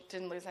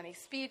didn't lose any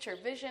speech or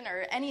vision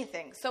or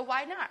anything. So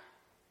why not?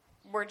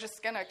 We're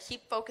just going to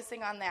keep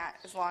focusing on that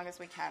as long as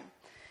we can.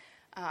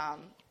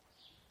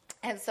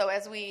 And so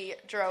as we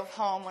drove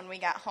home, when we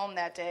got home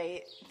that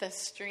day,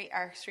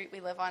 our street we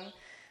live on,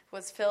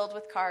 was filled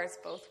with cars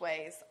both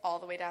ways, all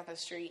the way down the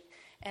street.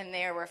 And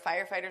there were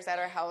firefighters at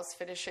our house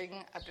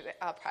finishing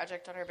a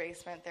project on our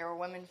basement. There were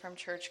women from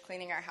church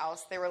cleaning our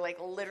house. There were like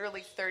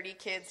literally 30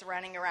 kids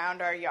running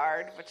around our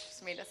yard, which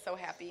just made us so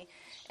happy.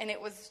 And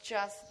it was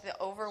just the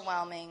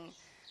overwhelming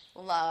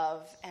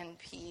love and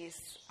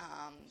peace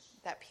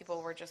that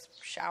people were just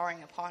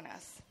showering upon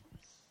us.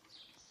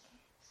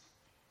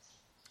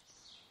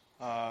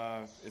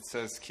 It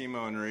says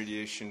chemo and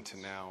radiation to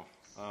now.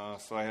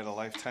 So I had a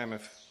lifetime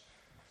of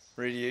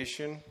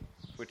radiation,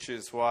 which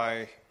is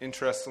why,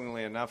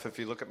 interestingly enough, if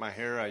you look at my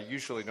hair, I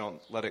usually don't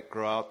let it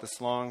grow out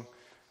this long.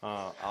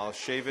 I'll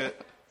shave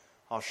it.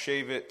 I'll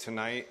shave it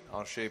tonight.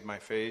 I'll shave my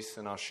face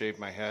and I'll shave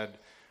my head.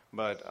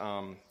 But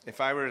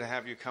if I were to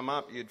have you come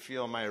up, you'd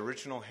feel my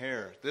original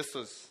hair. This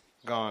was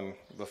gone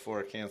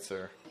before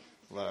cancer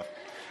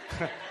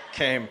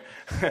came.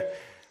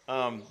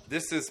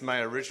 This is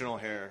my original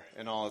hair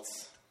in all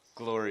its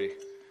glory.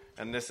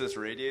 And this is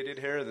radiated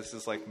hair. This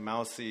is like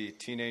mousy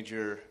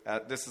teenager.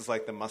 This is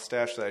like the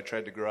mustache that I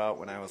tried to grow out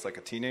when I was like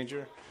a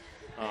teenager.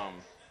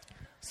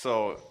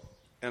 So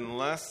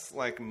unless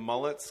like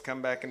mullets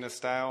come back into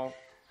style,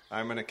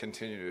 I'm going to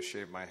continue to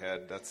shave my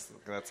head.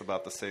 That's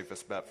about the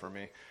safest bet for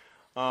me.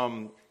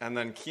 And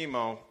then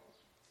chemo,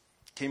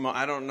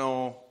 I don't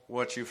know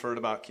what you've heard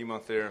about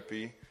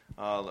chemotherapy.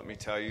 Let me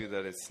tell you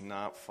that it's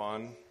not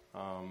fun.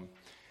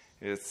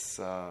 It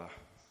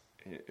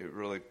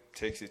really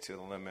takes you to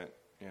the limit,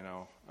 you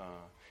know.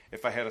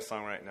 If I had a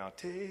song right now,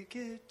 take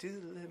it to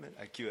the limit,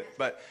 I'd cue it.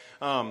 But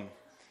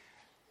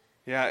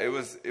yeah, it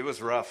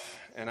was rough,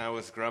 and I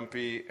was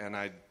grumpy, and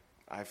I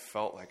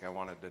felt like I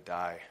wanted to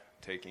die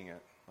taking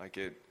it. Like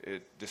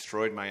it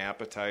destroyed my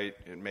appetite.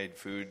 It made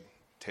food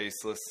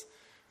tasteless.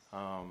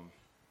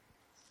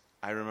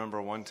 I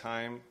remember one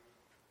time,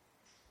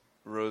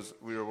 Rose,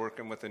 we were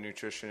working with a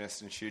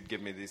nutritionist, and she would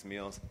give me these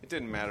meals. It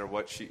didn't matter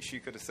what she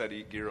could have said,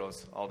 eat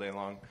gyros all day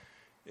long.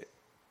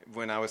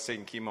 When I was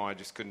taking chemo, I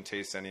just couldn't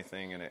taste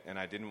anything, and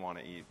I didn't want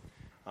to eat.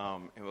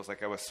 It was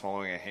like I was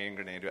swallowing a hand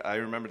grenade. I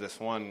remember this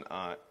one,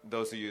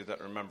 those of you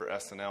that remember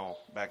SNL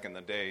back in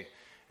the day,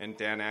 and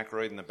Dan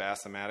Aykroyd in the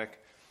Bassomatic,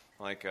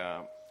 like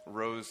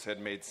Rose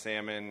had made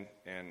salmon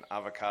and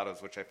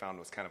avocados, which I found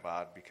was kind of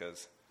odd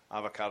because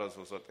avocados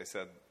was what they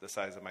said the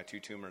size of my 2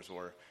 tumors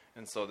were.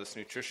 And so this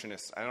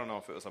nutritionist, I don't know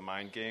if it was a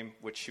mind game,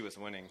 which she was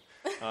winning.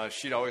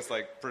 She'd always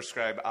like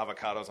prescribe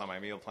avocados on my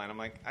meal plan. I'm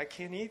like, I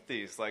can't eat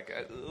these, like,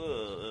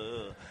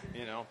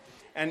 you know.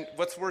 And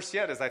what's worse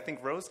yet is I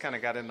think Rose kind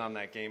of got in on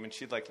that game, and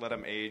she'd like let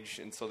them age,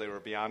 and so they were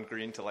beyond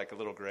green to like a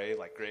little gray,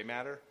 like gray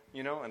matter,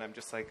 you know. And I'm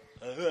just like,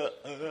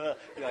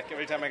 like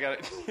every time I got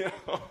it, you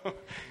know.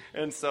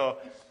 And so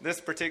this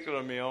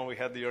particular meal, we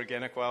had the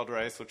organic wild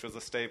rice, which was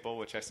a staple,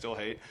 which I still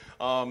hate,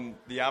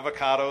 the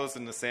avocados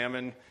and the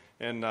salmon.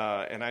 And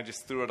I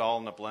just threw it all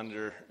in the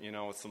blender, you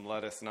know, with some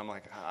lettuce. And I'm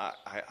like,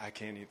 I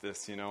can't eat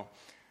this, you know.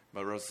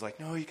 But Rose was like,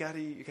 no, you got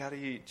to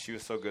eat. She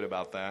was so good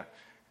about that.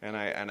 And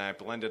I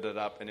blended it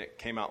up, and it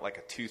came out like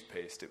a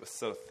toothpaste. It was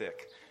so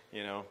thick,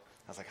 you know.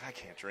 I was like, I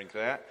can't drink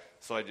that.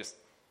 So I just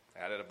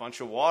added a bunch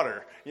of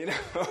water, you know.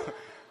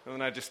 And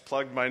then I just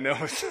plugged my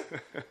nose.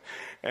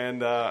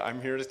 And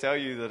I'm here to tell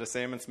you that a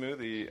salmon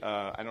smoothie,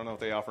 I don't know if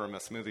they offer them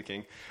at Smoothie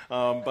King,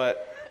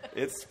 but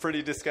it's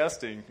pretty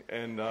disgusting.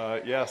 And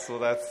yeah, so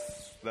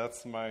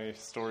that's my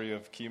story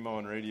of chemo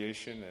and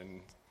radiation and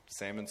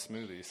salmon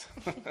smoothies.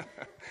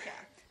 Yeah,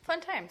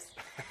 fun times.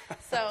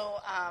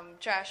 So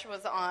Josh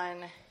was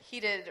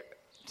he did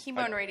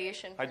chemo and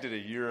radiation. I did a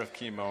year of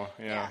chemo,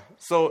 yeah.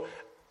 So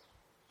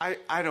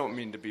I don't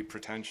mean to be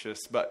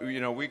pretentious, but, you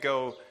know, we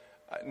go...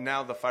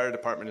 Now the fire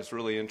department is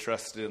really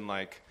interested in,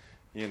 like,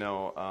 you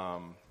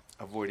know,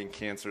 avoiding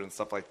cancer and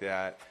stuff like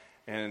that.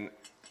 And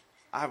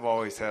I've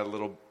always had a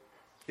little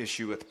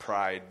issue with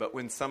pride. But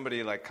when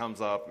somebody, like, comes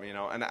up, you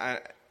know, and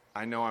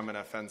I know I'm going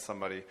to offend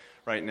somebody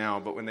right now,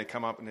 but when they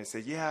come up and they say,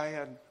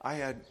 yeah, I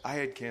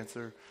had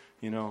cancer,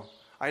 you know.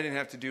 I didn't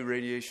have to do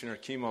radiation or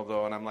chemo,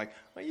 though. And I'm like,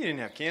 well, you didn't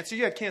have cancer.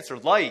 You had cancer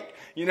light,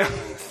 you know.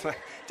 It's like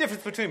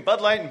difference between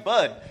Bud Light and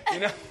Bud, you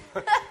know.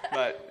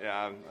 But,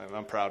 yeah, I'm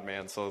a proud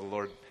man, so the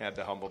Lord had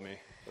to humble me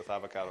with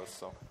avocados.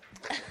 So,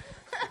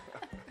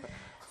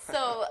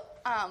 so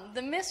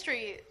the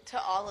mystery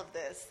to all of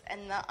this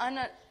and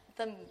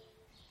the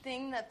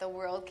thing that the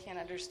world can't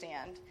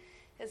understand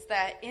is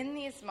that in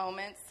these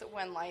moments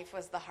when life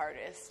was the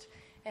hardest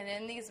and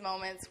in these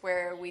moments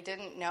where we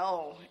didn't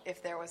know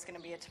if there was going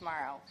to be a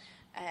tomorrow,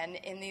 and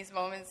in these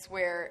moments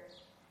where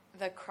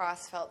the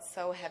cross felt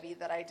so heavy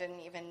that I didn't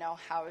even know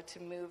how to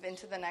move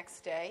into the next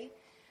day,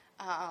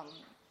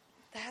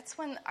 that's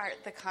when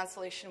the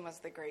consolation was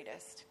the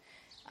greatest.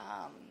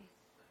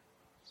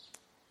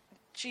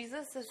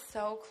 Jesus is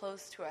so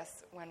close to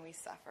us when we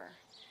suffer.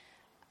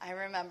 I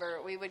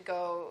remember we would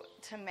go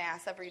to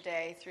Mass every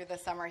day through the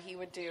summer. He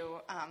would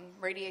do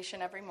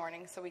radiation every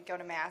morning, so we'd go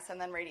to Mass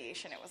and then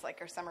radiation. It was like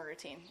our summer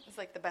routine. It was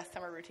like the best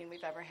summer routine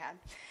we've ever had.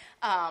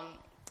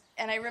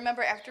 And I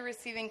remember after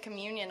receiving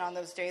communion on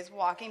those days,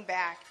 walking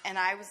back, and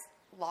I was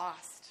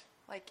lost,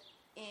 like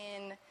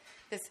in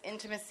this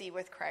intimacy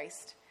with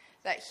Christ,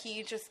 that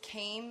he just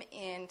came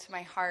into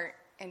my heart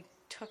and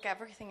took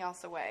everything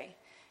else away.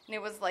 And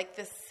it was like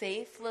this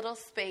safe little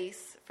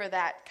space for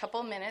that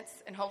couple minutes,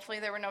 and hopefully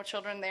there were no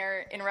children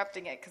there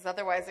interrupting it, because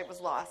otherwise it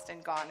was lost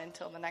and gone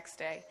until the next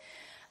day.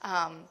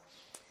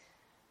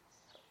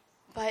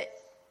 But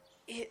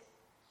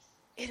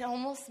it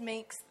almost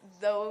makes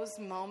those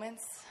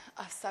moments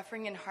of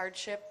suffering and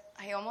hardship,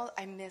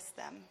 I miss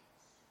them,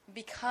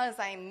 because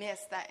I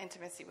miss that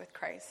intimacy with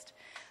Christ.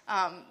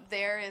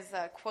 There is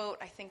a quote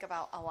I think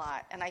about a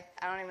lot, and I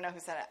don't even know who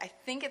said it. I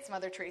think it's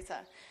Mother Teresa.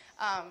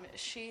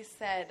 She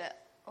said,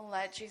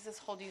 "Let Jesus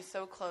hold you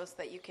so close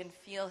that you can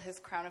feel his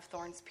crown of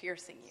thorns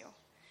piercing you."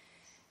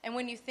 And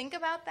when you think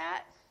about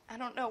that, I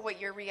don't know what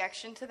your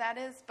reaction to that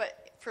is,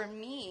 but for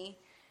me,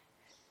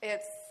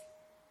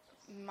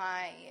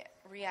 my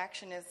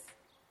reaction is,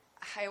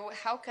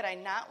 how could I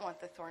not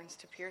want the thorns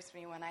to pierce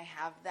me when I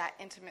have that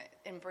intimate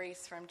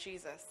embrace from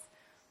Jesus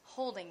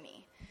holding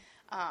me?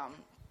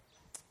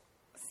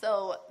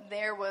 So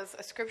there was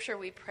a scripture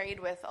we prayed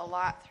with a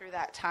lot through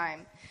that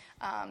time.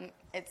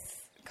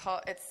 It's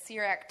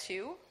Sirach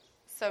 2.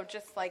 So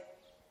just like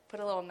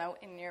put a little note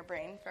in your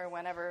brain for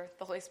whenever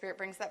the Holy Spirit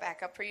brings that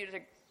back up for you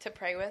to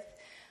pray with.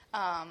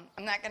 I'm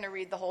not going to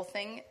read the whole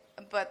thing,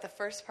 but the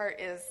first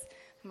part is,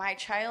 "My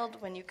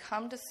child, when you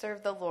come to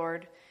serve the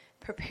Lord,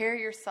 prepare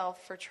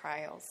yourself for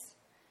trials."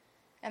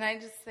 And I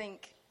just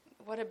think,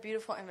 what a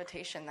beautiful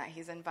invitation that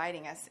he's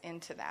inviting us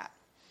into that.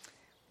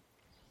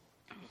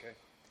 Okay.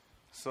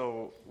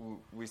 So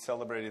we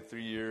celebrated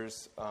 3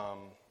 years,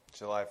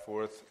 July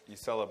 4th. You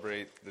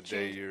celebrate the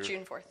day you're...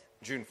 June 4th.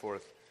 June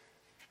 4th.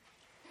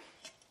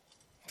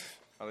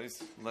 Are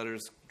these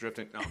letters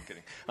drifting? No, I'm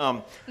kidding.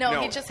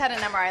 No, he just had an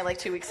MRI like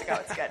 2 weeks ago.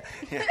 It's good.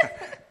 Yeah.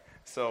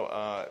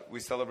 So we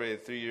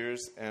celebrated 3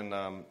 years, and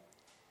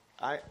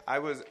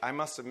I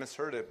must have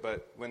misheard it,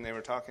 but when they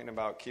were talking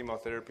about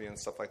chemotherapy and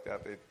stuff like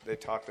that, they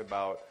talked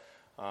about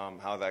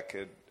how that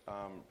could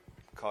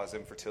cause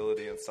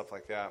infertility and stuff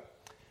like that.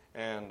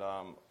 And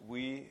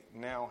we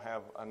now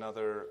have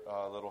another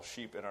little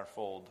sheep in our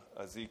fold,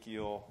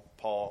 Ezekiel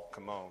Paul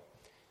Camo.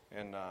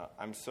 And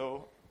I'm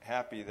so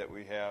happy that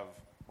we have,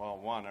 well,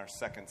 one, our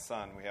second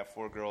son. We have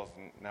 4 girls,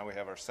 and now we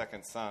have our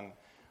second son.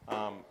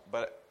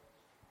 But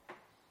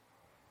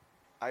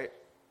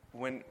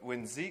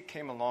when Zeke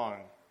came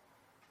along,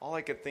 all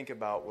I could think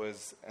about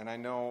was, and I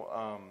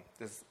know,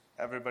 does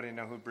everybody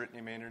know who Brittany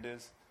Maynard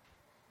is?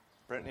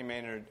 Brittany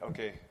Maynard,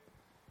 okay.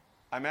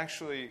 I'm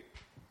actually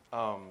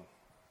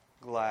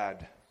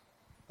glad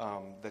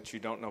that you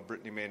don't know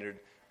Brittany Maynard,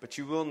 but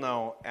you will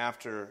know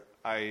after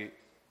I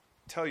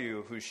tell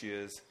you who she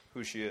is.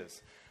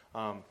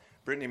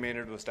 Brittany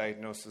Maynard was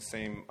diagnosed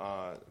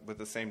with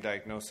the same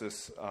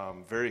diagnosis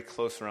very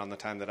close around the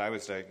time that I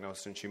was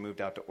diagnosed, and she moved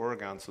out to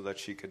Oregon so that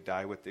she could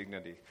die with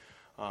dignity.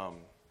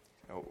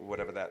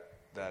 Whatever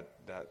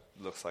that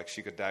looks like,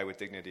 she could die with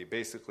dignity.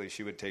 Basically,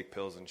 she would take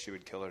pills and she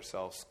would kill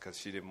herself because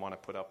she didn't want to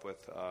put up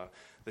with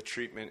the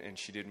treatment, and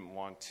she didn't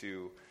want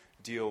to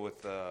deal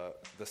with the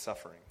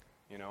suffering.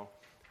 You know,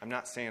 I'm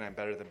not saying I'm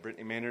better than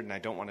Brittany Maynard, and I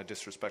don't want to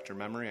disrespect her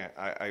memory.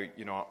 I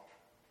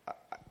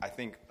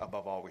think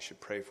above all we should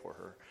pray for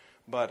her.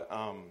 But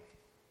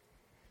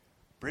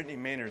Brittany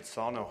Maynard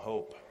saw no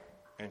hope,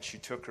 and she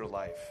took her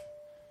life.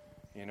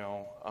 You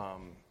know,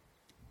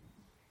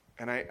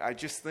 and I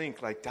just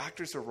think, like,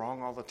 doctors are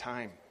wrong all the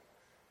time.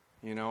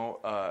 You know,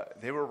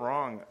 they were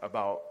wrong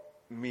about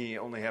me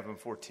only having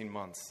 14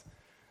 months.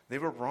 They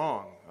were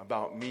wrong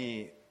about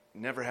me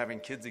never having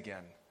kids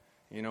again.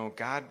 You know,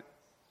 God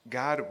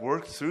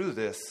worked through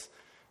this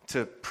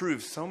to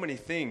prove so many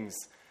things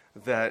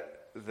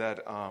that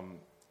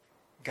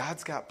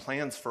God's got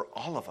plans for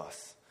all of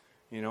us,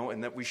 you know,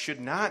 and that we should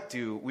not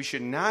do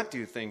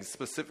things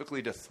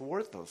specifically to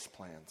thwart those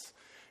plans,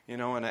 you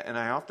know. And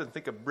I often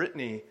think of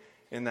Brittany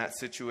in that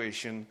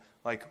situation,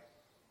 like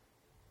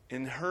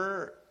in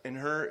her,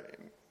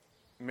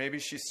 maybe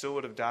she still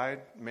would have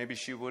died, maybe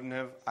she wouldn't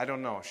have. I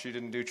don't know. She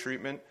didn't do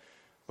treatment,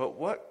 but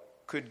what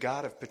could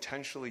God have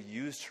potentially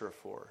used her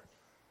for?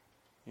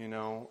 You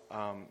know,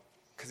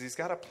 because He's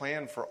got a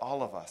plan for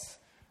all of us.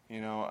 You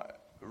know,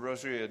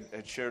 Rosary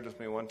had shared with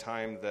me one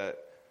time that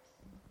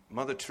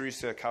Mother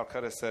Teresa of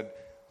Calcutta said,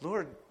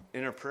 "Lord,"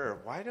 in her prayer,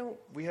 "why don't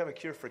we have a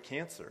cure for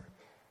cancer?"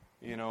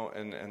 You know,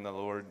 and the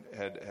Lord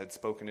had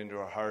spoken into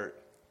her heart.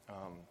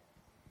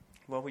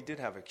 Well, we did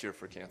have a cure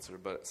for cancer,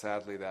 but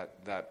sadly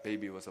that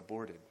baby was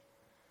aborted.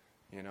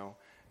 You know,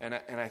 and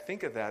I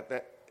think of that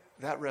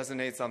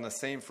resonates on the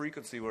same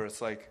frequency where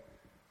it's like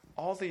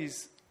all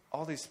these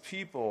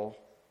people,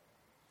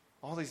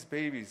 all these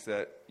babies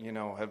that, you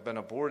know, have been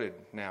aborted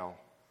now.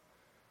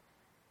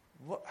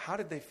 How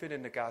did they fit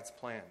into God's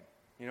plan?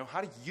 You know, how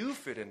do you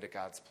fit into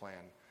God's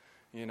plan?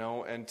 You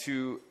know,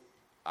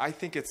 I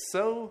think it's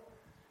so,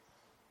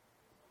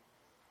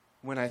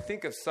 when I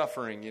think of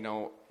suffering, you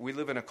know, we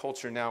live in a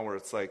culture now where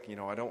it's like, you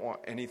know, I don't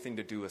want anything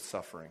to do with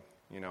suffering,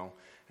 you know,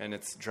 and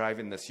it's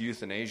driving this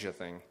euthanasia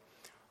thing,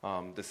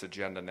 this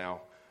agenda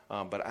now.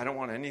 But I don't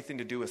want anything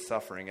to do with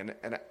suffering,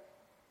 and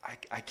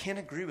I can't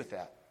agree with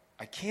that.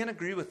 I can't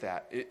agree with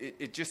that.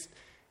 It just,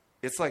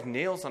 it's like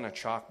nails on a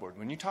chalkboard.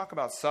 When you talk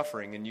about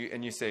suffering and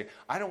you say,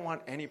 I don't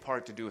want any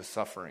part to do with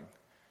suffering,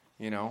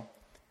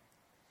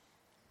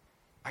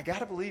 I got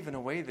to believe in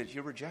a way that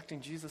you're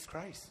rejecting Jesus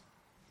Christ.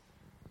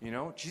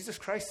 Jesus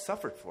Christ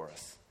suffered for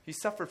us. He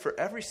suffered for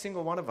every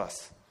single one of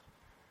us.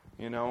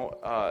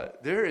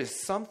 There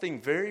is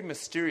something very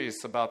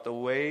mysterious about the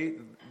way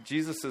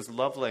Jesus'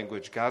 love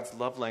language, God's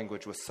love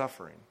language, was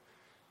suffering.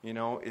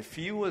 If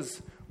he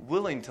was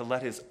willing to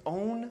let his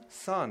own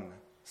son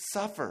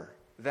suffer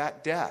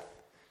that death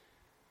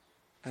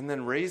and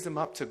then raise him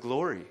up to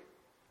glory,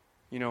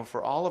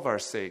 for all of our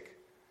sake,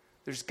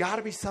 there's got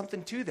to be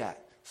something to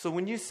that. So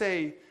when you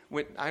say,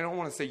 I don't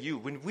want to say you,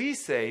 when we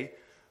say,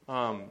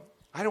 I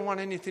don't want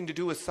anything to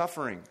do with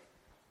suffering,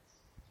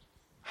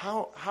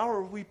 how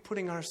are we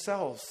putting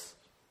ourselves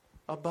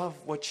above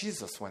what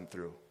Jesus went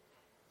through?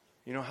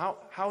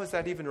 How is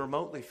that even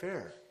remotely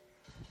fair?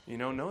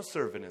 No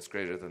servant is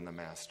greater than the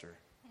master.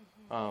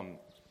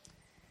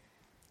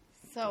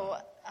 So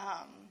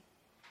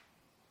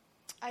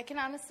I can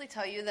honestly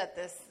tell you that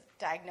this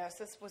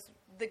diagnosis was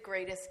the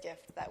greatest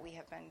gift that we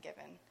have been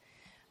given.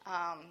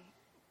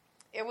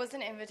 It was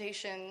an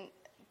invitation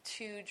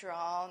to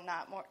draw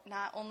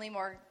not only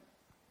more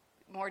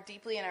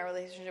deeply in our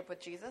relationship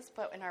with Jesus,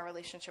 but in our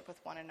relationship with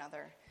one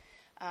another.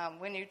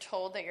 When you're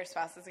told that your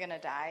spouse is going to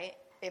die,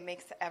 it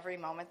makes every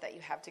moment that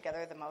you have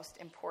together the most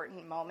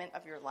important moment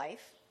of your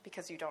life,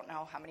 because you don't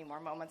know how many more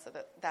moments of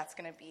that's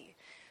going to be.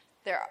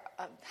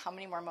 How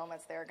many more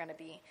moments there are going to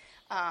be.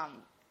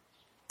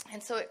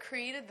 And so it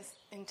created this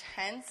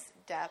intense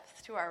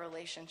depth to our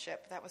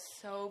relationship that was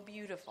so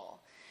beautiful.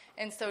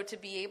 And so to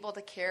be able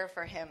to care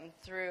for him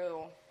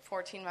through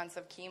 14 months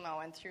of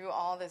chemo and through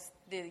all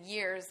the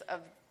years of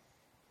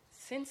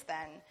since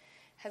then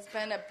has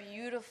been a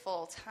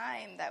beautiful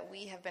time that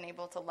we have been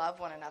able to love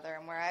one another,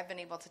 and where I've been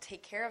able to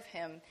take care of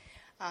him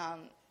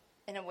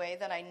in a way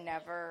that I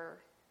never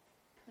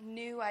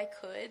knew I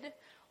could,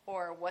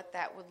 or what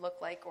that would look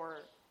like,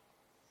 or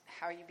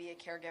how you be a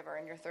caregiver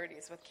in your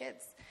 30s with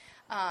kids.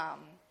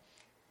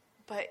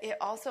 But it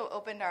also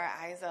opened our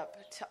eyes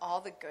up to all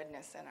the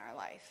goodness in our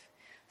life.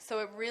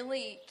 So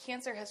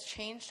cancer has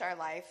changed our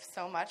life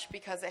so much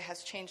because it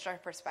has changed our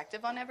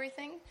perspective on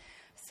everything.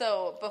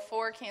 So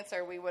before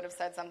cancer, we would have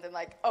said something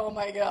like, oh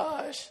my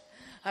gosh,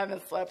 I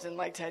haven't slept in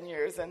like 10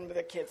 years and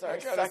the kids are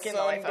sucking the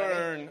life out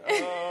of me.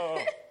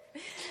 Oh.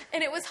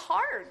 And it was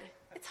hard.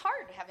 It's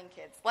hard having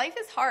kids. Life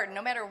is hard.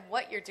 No matter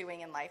what you're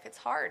doing in life, it's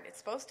hard. It's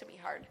supposed to be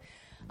hard.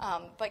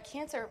 But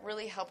cancer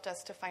really helped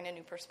us to find a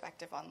new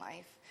perspective on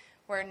life,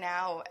 where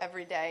now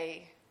every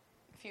day,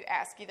 if you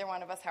ask either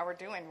one of us how we're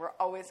doing, we're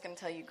always going to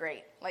tell you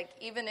great. Like,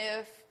 even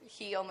if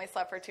he only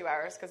slept for 2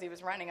 hours because he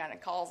was running on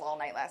calls all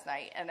night last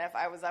night, and if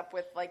I was up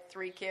with like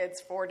 3 kids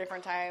 4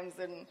 different times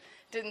and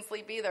didn't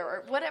sleep either,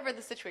 or whatever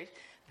the situation.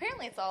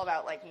 Apparently it's all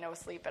about like no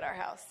sleep at our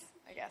house.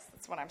 I guess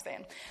that's what I'm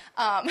saying.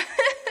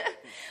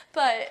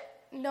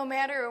 But no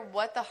matter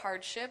what the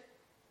hardship,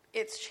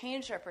 it's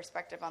changed our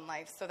perspective on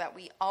life so that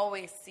we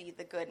always see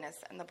the goodness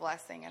and the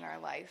blessing in our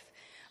life.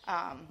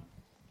 I'm going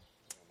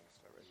to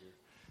start right here,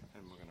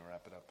 and we're going to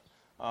wrap it up.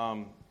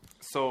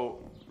 So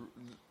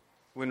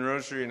when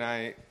Rosary and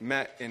I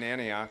met in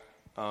Antioch,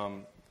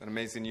 an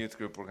amazing youth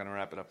group, we're going to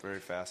wrap it up very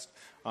fast.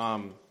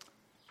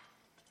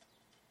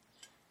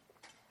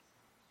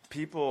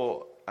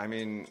 People,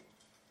 I'm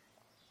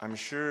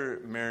sure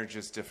marriage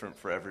is different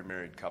for every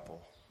married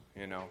couple,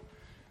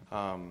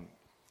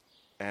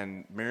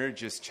 and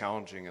marriage is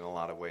challenging in a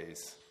lot of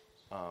ways.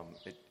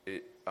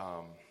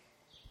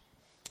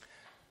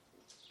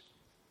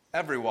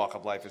 Every walk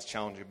of life is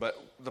challenging, but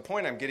the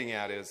point I'm getting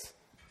at is,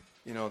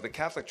 the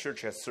Catholic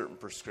Church has certain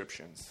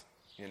prescriptions.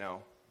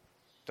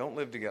 Don't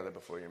live together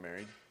before you're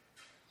married.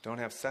 Don't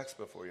have sex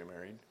before you're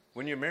married.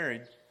 When you're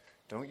married,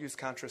 don't use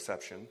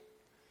contraception.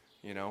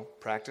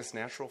 Practice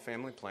natural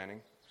family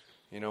planning.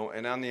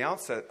 And on the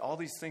outset, all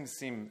these things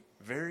seem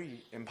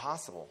very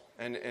impossible.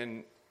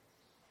 And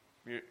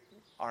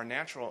our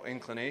natural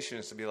inclination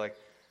is to be like,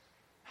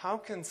 how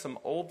can some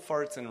old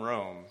farts in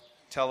Rome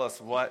tell us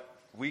what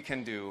we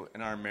can do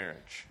in our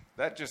marriage?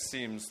 That just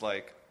seems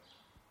like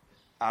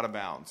out of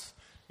bounds,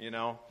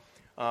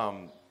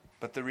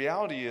 But the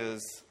reality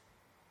is,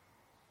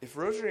 if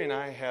Rosary and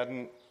I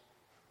hadn't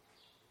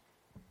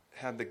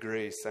had the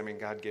grace,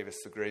 God gave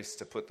us the grace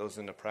to put those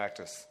into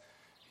practice,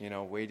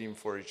 waiting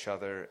for each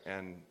other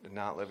and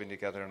not living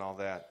together and all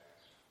that.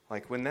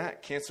 Like when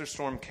that cancer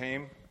storm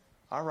came,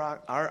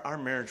 our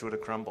marriage would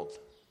have crumbled.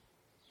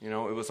 It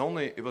was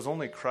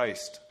only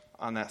Christ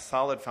on that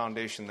solid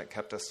foundation that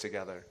kept us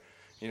together.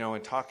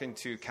 And talking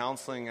to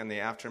counseling and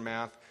the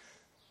aftermath,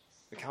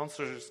 the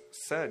counselors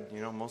said,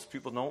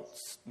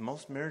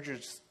 most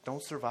marriages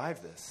don't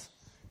survive this.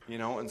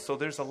 And so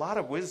there's a lot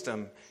of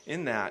wisdom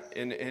in that,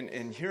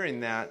 in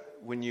hearing that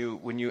when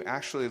you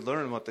actually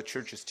learn what the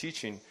church is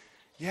teaching.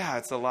 Yeah,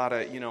 it's a lot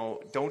of,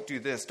 don't do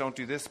this,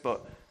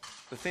 but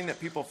the thing that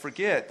people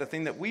forget, the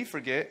thing that we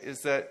forget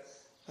is that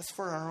that's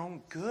for our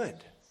own good.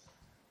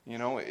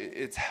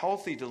 It's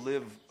healthy to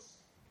live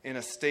in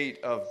a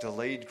state of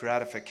delayed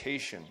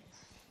gratification.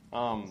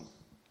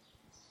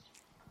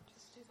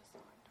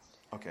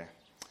 Okay.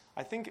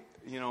 I think,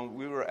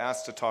 we were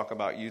asked to talk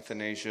about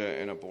euthanasia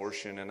and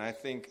abortion, and I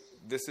think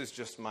this is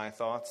just my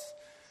thoughts.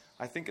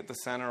 I think at the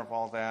center of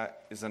all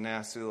that is a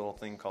nasty little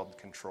thing called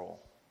control.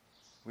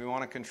 We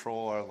want to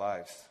control our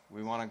lives.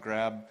 We want to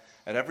grab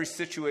at every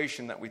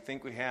situation that we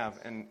think we have,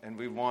 and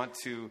we want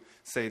to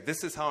say,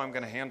 this is how I'm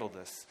going to handle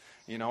this.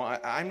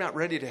 I'm not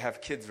ready to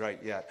have kids right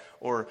yet.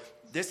 Or,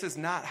 this is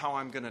not how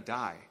I'm going to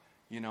die.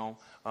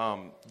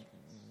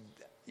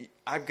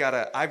 I've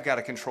got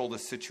to control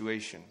this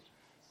situation.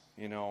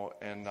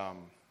 And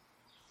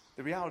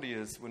the reality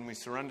is, when we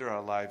surrender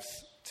our lives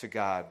to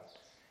God,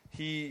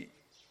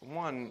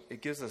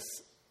 it gives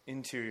us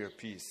interior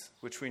peace,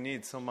 which we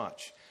need so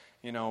much.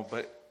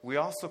 But we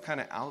also kind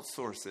of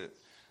outsource it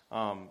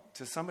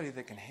to somebody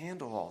that can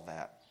handle all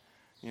that.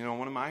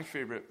 One of my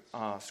favorite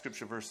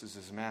scripture verses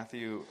is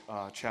Matthew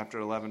chapter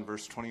 11,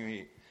 verse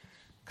 28.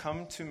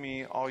 Come to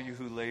me, all you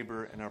who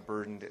labor and are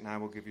burdened, and I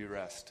will give you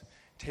rest.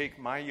 Take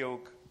my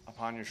yoke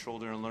upon your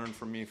shoulder and learn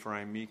from me, for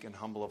I am meek and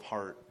humble of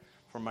heart.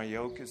 For my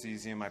yoke is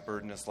easy and my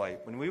burden is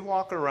light. When we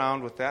walk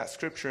around with that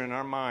scripture in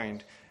our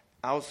mind,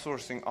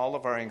 outsourcing all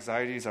of our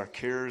anxieties, our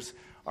cares,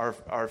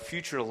 our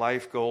future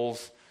life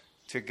goals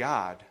to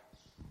God,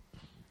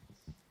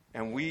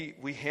 and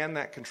we hand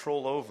that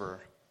control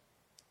over,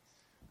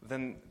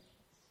 then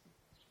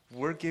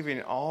we're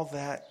giving all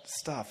that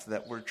stuff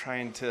that we're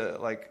trying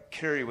to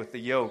carry with the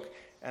yoke,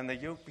 and the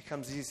yoke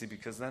becomes easy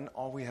because then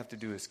all we have to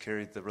do is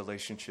carry the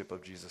relationship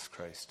of Jesus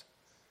Christ.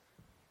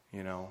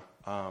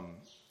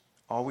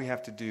 All we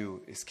have to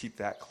do is keep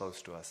that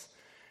close to us,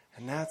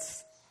 and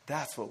that's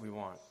what we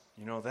want.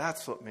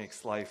 That's what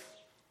makes life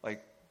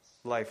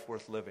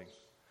worth living.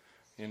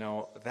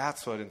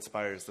 That's what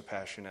inspires the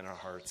passion in our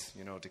hearts,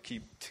 to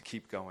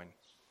keep going.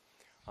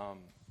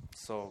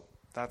 So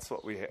that's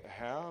what we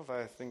have.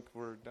 I think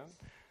we're done.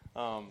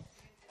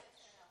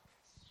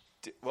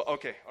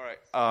 Okay, all right.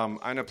 I'm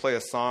gonna play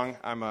a song.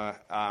 I'm a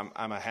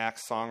hack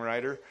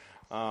songwriter.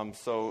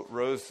 So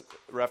Rose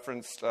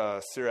referenced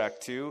Sirach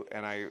 2,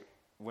 and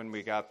when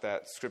we got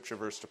that scripture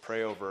verse to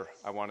pray over,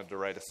 I wanted to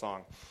write a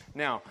song.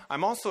 Now,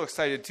 I'm also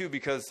excited, too,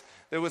 because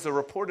there was a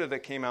reporter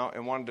that came out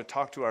and wanted to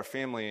talk to our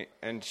family,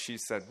 and she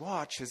said,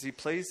 watch as he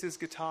plays his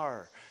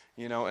guitar.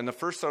 And the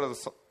first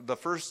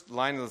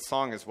line of the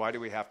song is, why do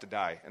we have to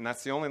die? And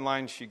that's the only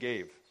line she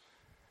gave.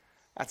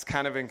 That's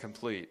kind of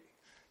incomplete.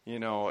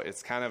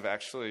 It's kind of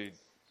actually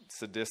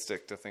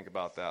sadistic to think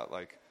about that,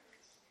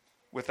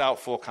 without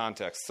full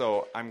context.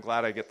 So I'm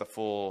glad I get the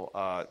full,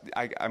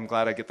 I'm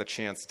glad I get the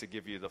chance to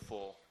give you the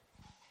full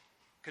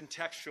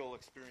contextual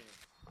experience.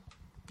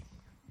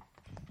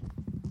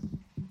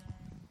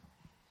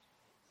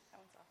 That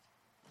one's off.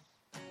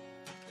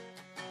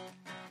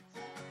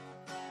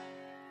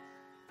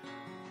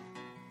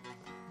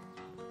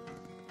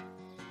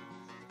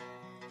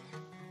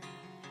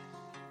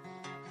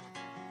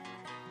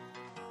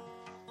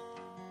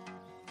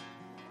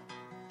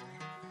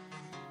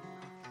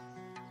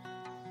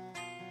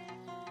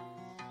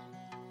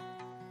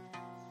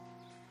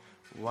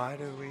 Why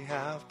do we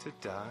have to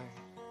die?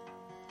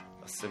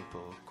 A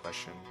simple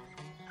question.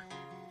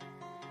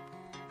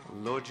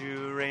 Lord,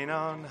 you reign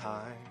on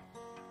high,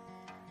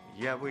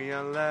 yet we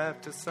are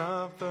left to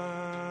suffer.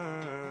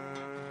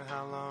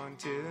 How long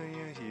till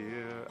you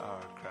hear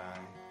our cry?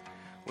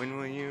 When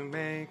will you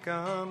make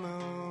a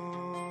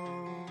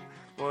move?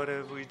 What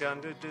have we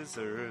done to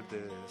deserve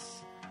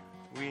this?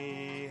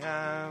 We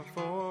have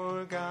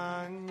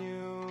forgotten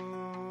you.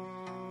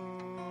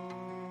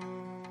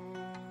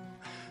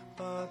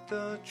 But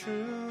the truth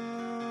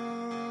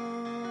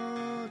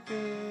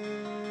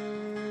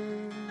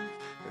is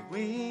that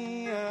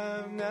we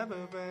have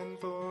never been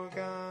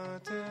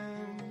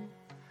forgotten,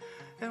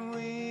 and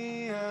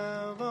we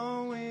have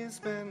always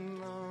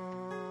been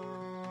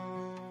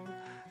loved.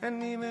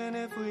 And even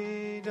if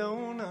we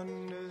don't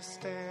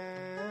understand,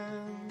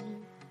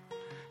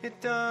 it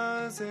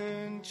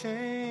doesn't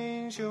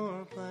change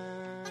your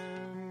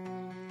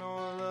plan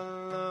or the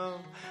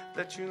love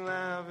that you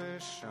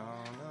lavish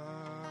on us.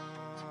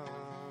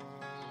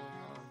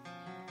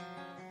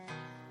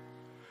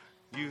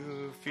 You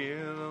who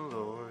fear the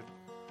Lord,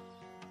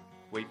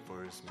 wait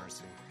for his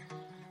mercy.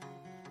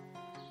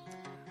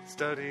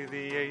 Study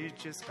the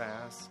ages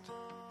past.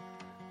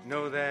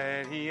 Know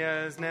that he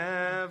has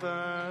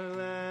never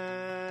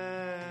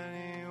let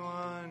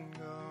anyone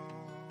go.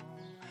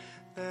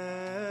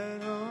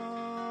 That home,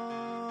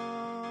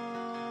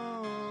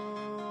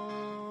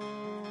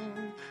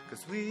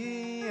 'cause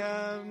we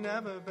have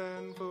never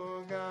been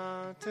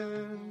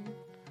forgotten,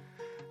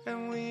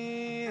 and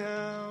we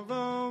have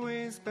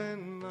always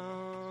been loved.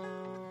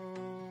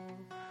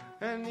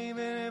 And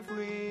even if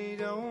we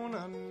don't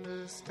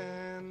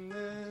understand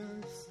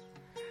this,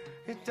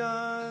 it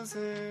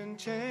doesn't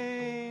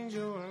change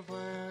your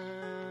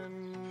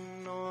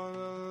plan or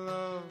the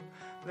love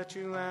that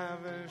you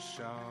lavish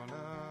on us.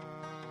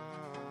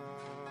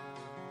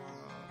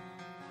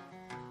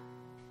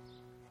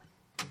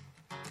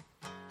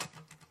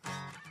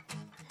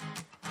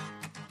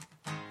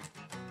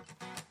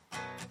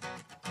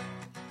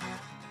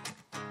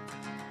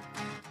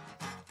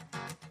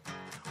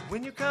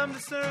 when you come to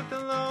serve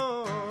the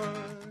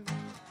Lord.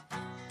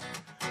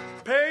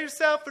 Prepare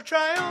yourself for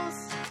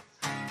trials.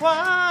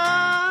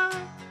 Why?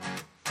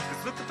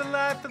 'Cause look at the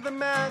life of the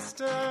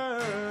Master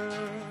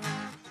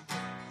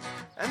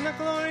and the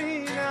glory he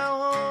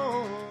now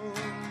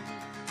holds.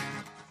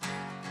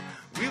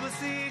 We will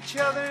see each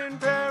other in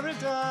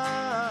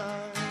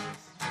paradise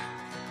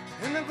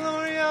in the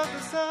glory of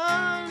the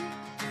Son.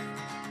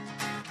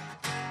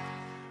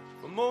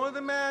 For more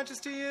than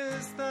majesty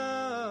is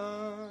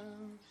the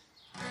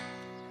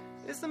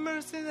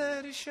mercy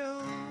that he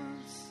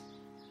shows.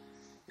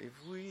 If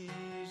we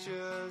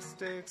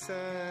just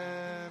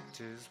accept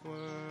his word.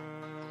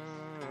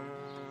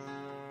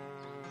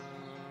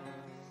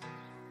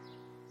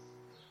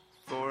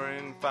 For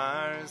in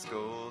fire's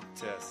gold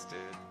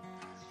tested,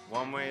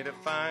 one way to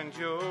find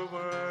your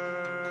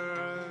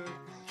worth,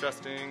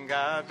 trusting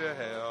God to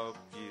help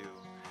you,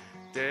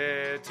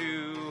 dare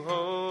to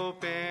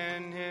hope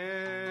in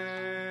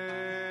him.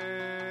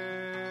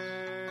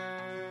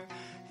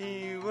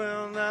 He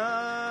will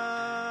not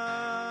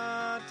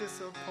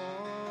disappoint,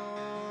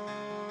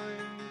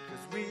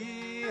 'cause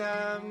we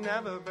have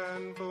never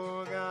been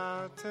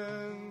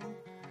forgotten,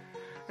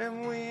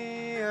 and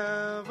we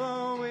have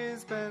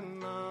always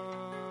been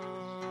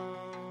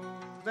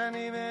loved. And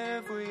even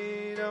if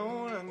we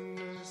don't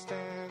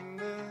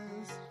understand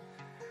this,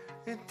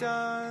 it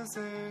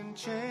doesn't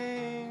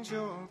change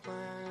your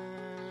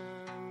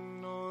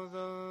plan or the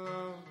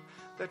love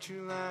that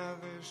you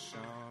lavish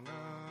on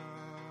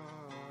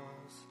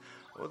us,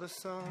 or the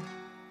Son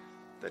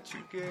that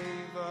you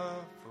gave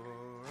up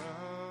for us.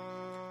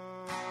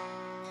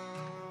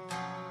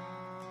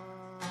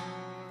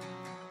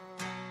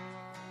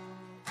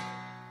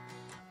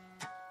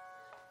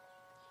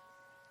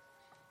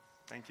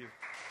 Thank you.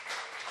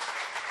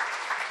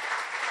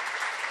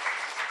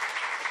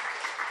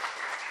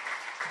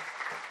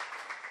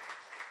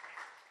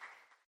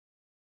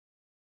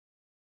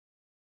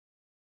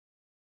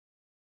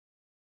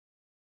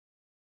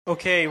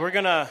 Okay, we're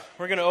gonna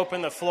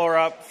open the floor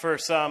up for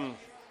some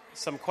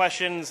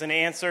questions and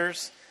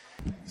answers.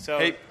 So,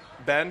 Hey,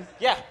 Ben?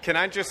 Yeah. Can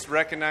I just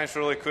recognize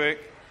really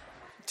quick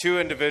two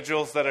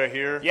individuals that are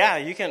here? yeah,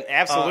 you can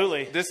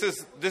absolutely. This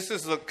is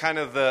the kind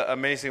of the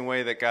amazing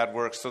way that God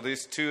works. So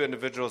these two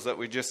individuals that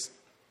we just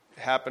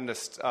happened to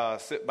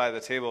sit by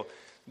the table,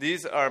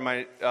 these are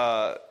my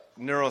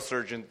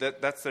neurosurgeon.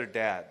 That's their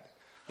dad.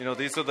 You know,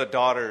 these are the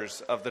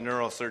daughters of the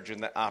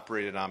neurosurgeon that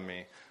operated on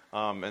me.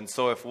 And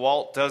so if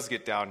Walt does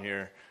get down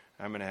here,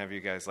 I'm going to have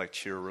you guys like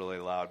cheer really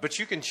loud. But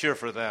you can cheer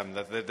for them.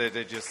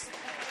 They just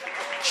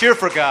cheer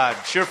for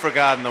God. Cheer for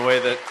God in the way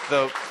that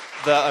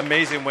the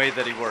amazing way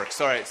that he works.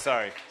 Sorry.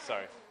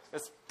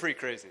 That's pretty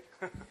crazy.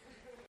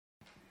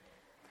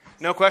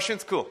 No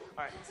questions? Cool.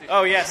 All right.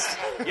 Oh, yes.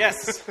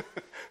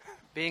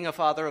 Being a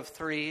father of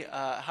three,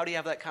 how do you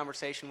have that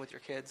conversation with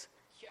your kids?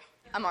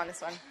 I'm on this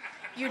one.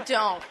 You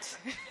don't.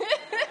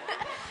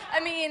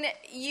 I mean,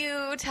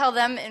 you tell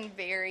them in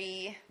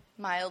very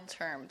mild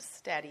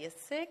terms. Daddy is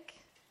sick.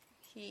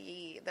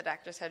 The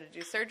doctors had to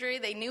do surgery.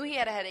 They knew he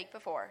had a headache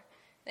before.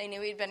 They knew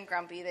he'd been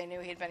grumpy. They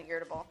knew he'd been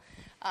irritable.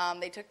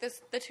 They took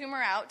the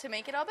tumor out to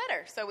make it all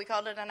better. So we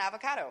called it an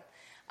avocado.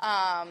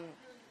 Daddy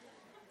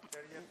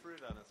had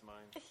fruit on his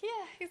mind.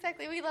 Yeah,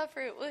 exactly. We love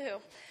fruit.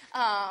 Woohoo.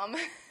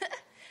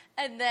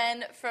 And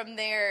then from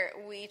there,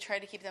 we try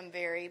to keep them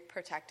very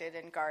protected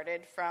and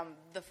guarded from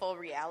the full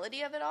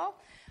reality of it all.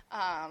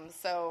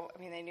 So, I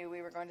mean, they knew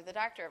we were going to the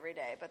doctor every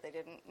day, but they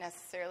didn't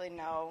necessarily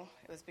know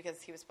it was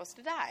because he was supposed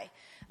to die.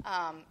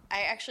 I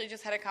actually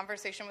just had a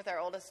conversation with our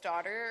oldest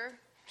daughter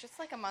just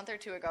like a month or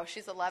two ago.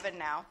 She's 11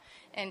 now,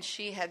 and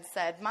she had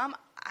said, Mom,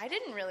 I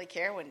didn't really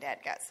care when Dad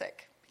got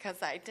sick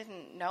because I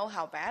didn't know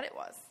how bad it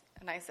was.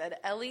 And I said,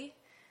 Ellie,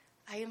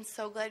 I am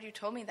so glad you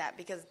told me that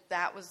because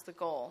that was the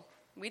goal.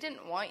 We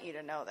didn't want you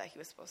to know that he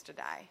was supposed to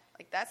die.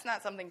 Like, that's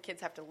not something kids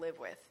have to live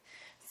with,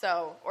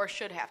 so, or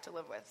should have to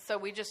live with. So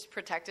we just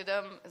protected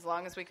him as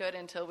long as we could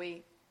until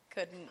we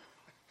had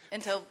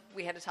to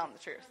tell him the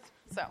truth.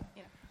 So,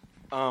 you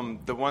know.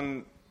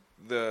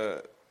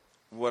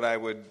 What I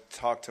would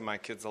talk to my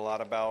kids a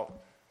lot about,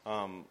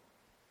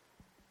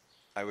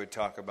 I would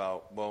talk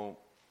about, well,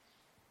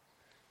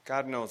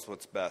 God knows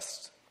what's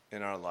best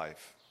in our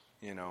life.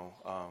 You know,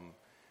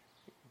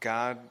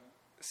 God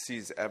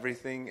sees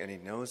everything and he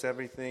knows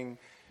everything,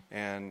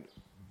 and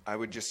I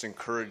would just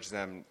encourage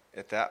them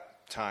at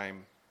that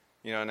time,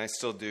 you know, and I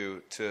still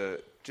do,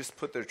 to just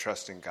put their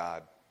trust in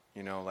God,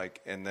 you know, like,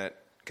 and that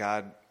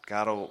God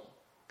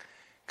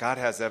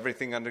has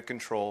everything under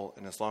control,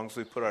 and as long as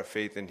we put our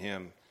faith in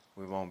him,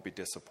 we won't be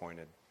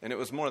disappointed. And it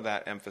was more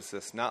that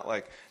emphasis, not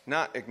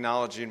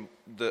acknowledging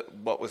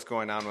what was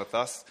going on with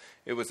us.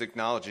 It was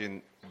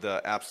acknowledging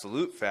the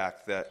absolute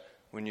fact that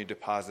when you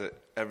deposit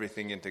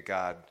everything into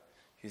God,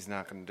 he's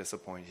not going to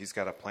disappoint. He's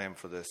got a plan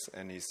for this,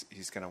 and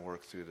he's going to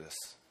work through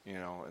this, you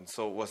know. And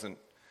so it wasn't,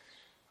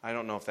 I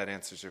don't know if that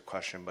answers your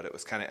question, but it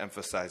was kind of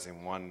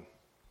emphasizing one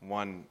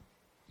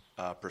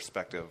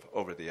perspective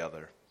over the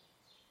other.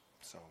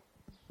 So.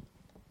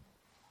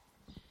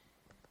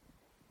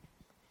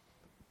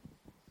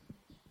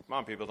 Come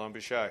on, people, don't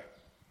be shy.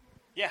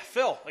 Yeah,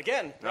 Phil,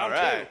 again, round All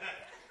right. two.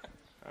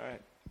 All right.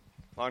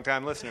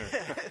 Long-time listener.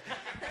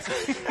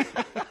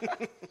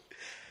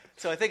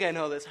 So I think I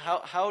know this.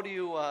 How do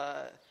you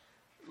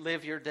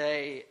live your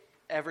day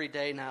every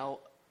day now,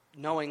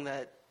 knowing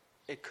that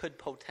it could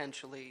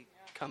potentially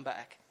come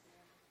back?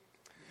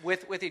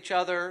 With each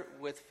other,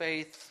 with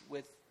faith,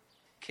 with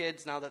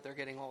kids now that they're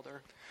getting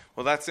older.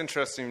 Well, that's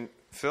interesting.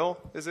 Phil,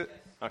 is it?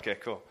 Okay,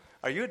 cool.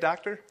 Are you a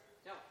doctor?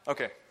 No.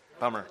 Okay,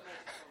 bummer.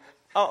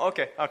 Oh,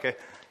 okay.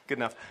 Good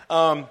enough.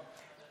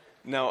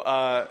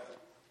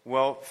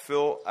 Well,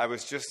 Phil, I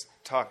was just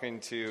talking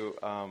to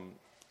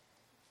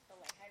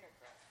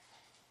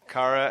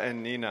Cara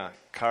and Nina.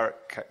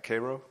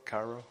 Caroline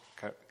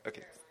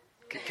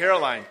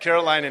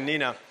and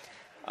Nina.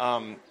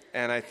 And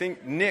I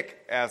think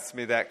Nick asked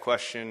me that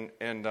question.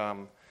 And,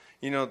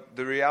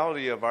 the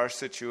reality of our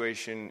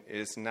situation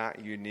is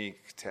not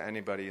unique to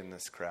anybody in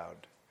this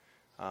crowd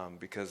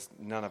because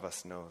none of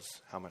us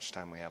knows how much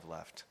time we have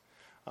left.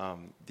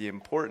 The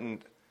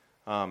important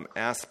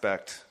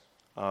aspect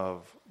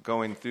of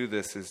going through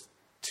this is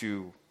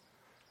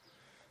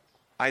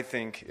I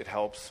think it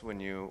helps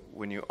when you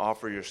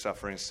offer your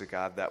sufferings to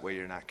God. That way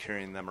you're not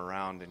carrying them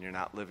around and you're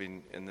not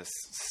living in this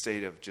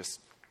state of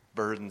just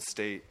burdened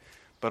state,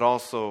 but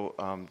also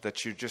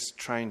that you're just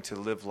trying to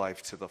live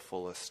life to the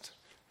fullest,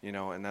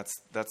 and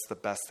that's the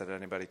best that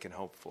anybody can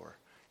hope for,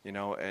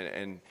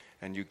 and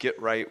you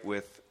get right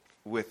with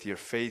your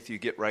faith, you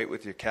get right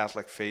with your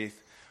Catholic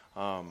faith,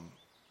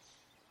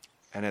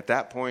 and at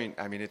that point,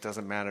 it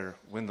doesn't matter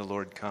when the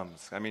Lord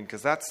comes.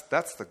 Because that's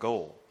the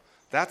goal.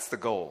 That's the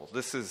goal.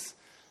 This is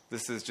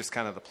just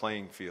kind of the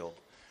playing field,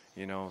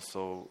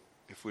 So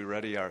if we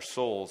ready our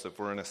souls, if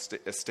we're in a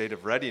state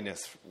of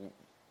readiness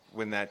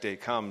when that day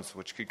comes,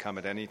 which could come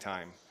at any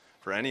time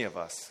for any of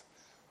us,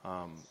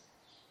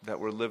 that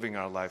we're living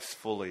our lives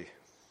fully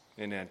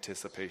in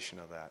anticipation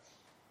of that.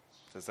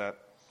 Does that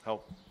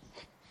help?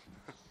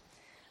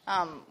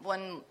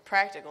 One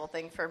practical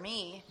thing for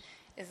me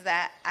is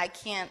that I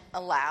can't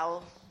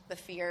allow the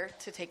fear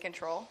to take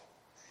control.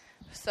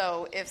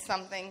 So if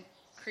something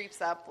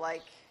creeps up,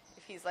 like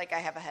if he's like, I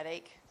have a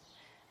headache,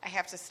 I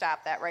have to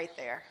stop that right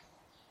there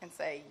and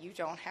say, you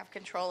don't have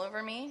control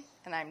over me,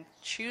 and I'm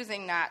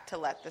choosing not to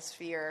let this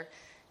fear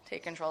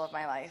take control of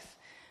my life.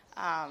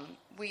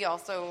 We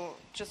also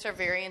just are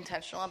very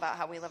intentional about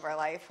how we live our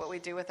life, what we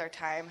do with our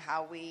time,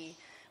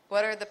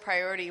 what are the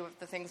priority of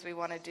the things we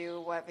want to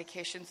do, what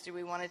vacations do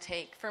we want to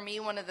take. For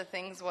me, one of the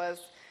things was,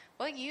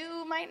 well,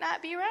 you might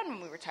not be around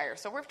when we retire,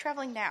 so we're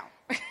traveling now.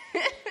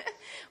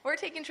 We're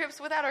taking trips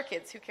without our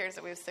kids. Who cares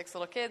that we have 6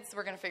 little kids?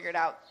 We're going to figure it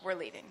out. We're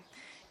leaving.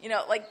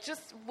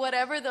 Just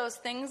whatever those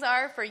things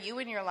are for you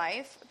in your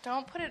life,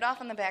 don't put it off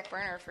on the back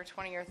burner for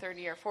 20 or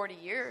 30 or 40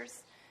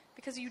 years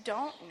because you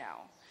don't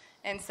know.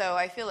 And so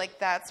I feel like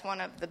that's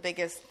one of the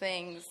biggest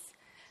things,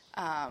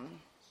 other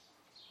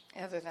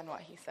than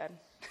what he said,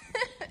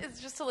 is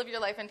just to live your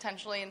life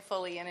intentionally and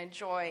fully and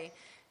enjoy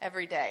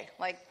every day.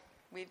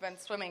 We've been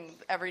swimming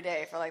every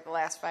day for the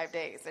last 5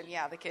 days. And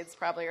yeah, the kids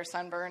probably are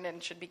sunburned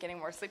and should be getting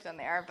more sleep than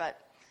they are, but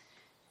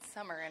it's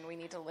summer and we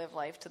need to live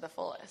life to the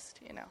fullest,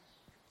 So.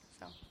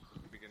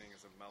 The beginning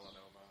is of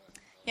melanoma.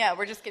 Yeah,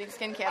 we're just getting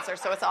skin cancer,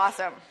 so it's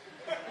awesome.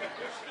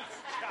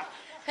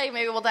 Hey,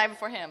 maybe we'll die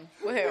before him.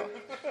 Woohoo.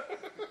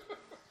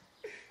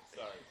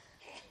 Sorry.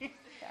 Yeah.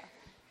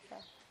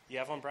 You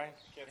have one, Brian?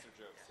 Cancer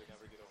jokes, they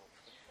never get old.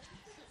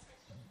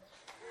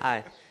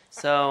 Hi.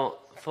 So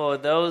for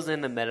those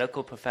in the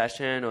medical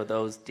profession or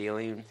those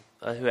dealing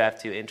who have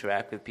to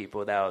interact with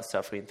people that are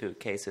suffering through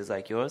cases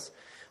like yours,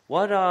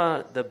 what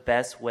are the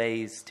best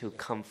ways to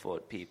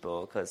comfort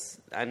people?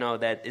 Because I know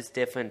that it's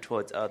different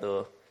towards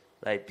other,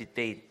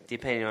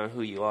 depending on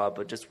who you are,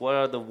 but just what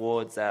are the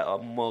words that are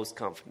most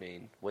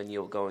comforting when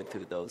you're going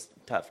through those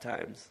tough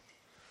times?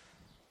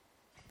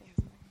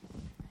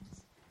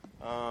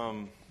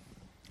 I'll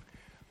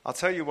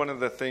tell you one of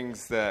the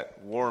things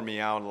that wore me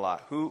out a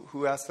lot.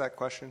 Who asked that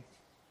question?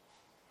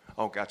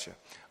 Oh, gotcha.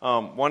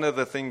 One of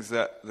the things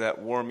that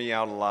wore me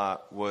out a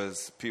lot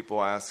was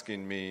people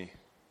asking me,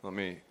 let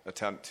me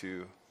attempt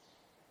to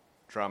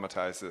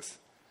dramatize this.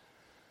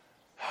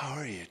 How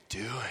are you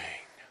doing?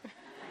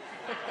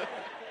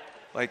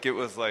 It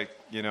was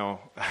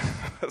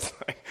it's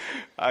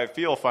I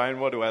feel fine.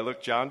 What, do I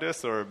look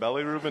jaundice or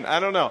belly Reuben? I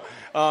don't know.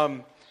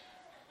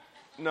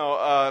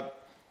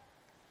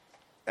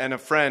 And a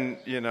friend,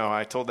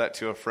 I told that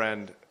to a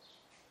friend.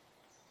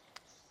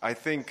 I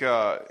think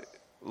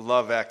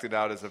love acted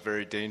out is a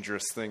very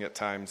dangerous thing at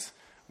times.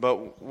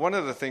 But one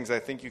of the things I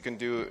think you can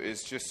do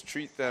is just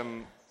treat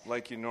them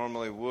like you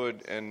normally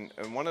would. And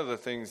one of the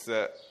things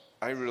that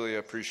I really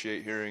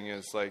appreciate hearing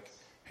is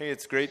hey,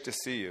 it's great to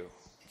see you,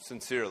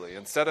 sincerely.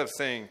 Instead of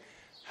saying,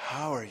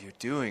 how are you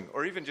doing?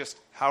 Or even just,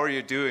 how are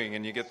you doing?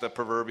 And you get the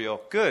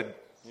proverbial, good.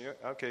 Yeah,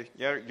 okay,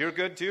 yeah, you're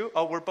good too?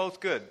 Oh, we're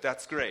both good.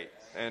 That's great.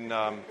 And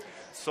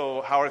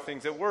so how are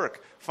things at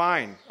work?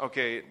 Fine.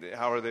 Okay,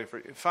 how are they for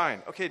you?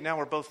 Fine. Okay, now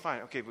we're both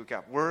fine. Okay, we've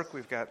got work.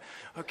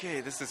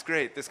 Okay, this is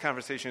great. This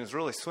conversation is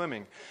really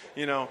swimming.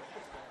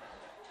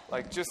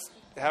 Just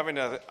having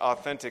an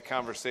authentic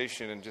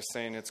conversation and just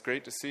saying, it's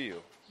great to see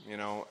you,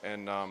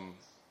 and,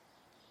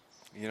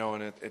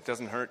 and it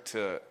doesn't hurt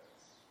to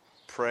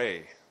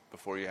pray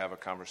before you have a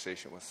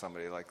conversation with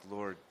somebody, like,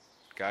 Lord,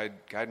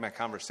 guide my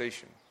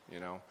conversation,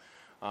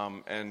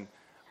 and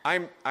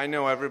I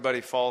know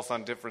everybody falls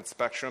on different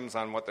spectrums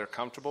on what they're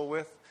comfortable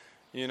with,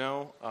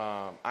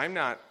 I'm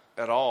not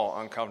at all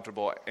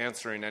uncomfortable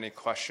answering any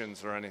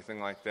questions or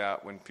anything like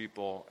that when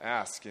people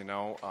ask,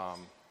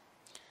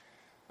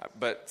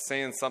 but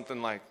saying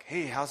something like,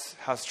 hey,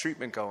 how's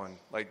treatment going?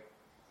 Like,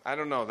 I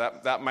don't know,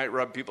 that might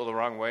rub people the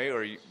wrong way,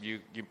 or you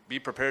be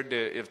prepared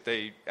to, if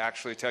they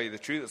actually tell you the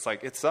truth, it's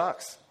like, it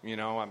sucks.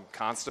 I'm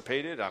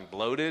constipated, I'm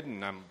bloated,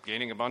 and I'm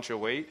gaining a bunch of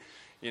weight,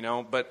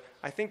 but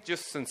I think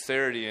just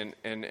sincerity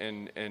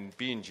and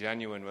being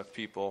genuine with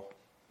people,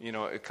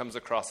 it comes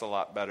across a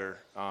lot better.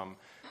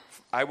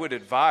 I would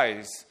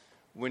advise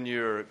when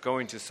you're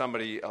going to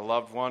somebody, a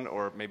loved one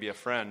or maybe a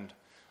friend,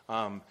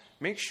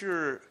 make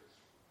sure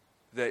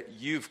that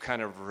you've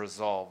kind of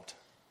resolved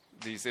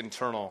these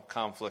internal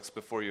conflicts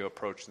before you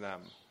approach them.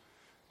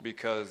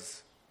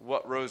 Because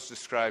what Rose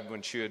described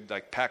when she would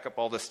like pack up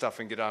all this stuff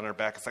and get on her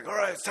back, it's like, all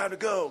right, it's time to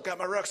go, got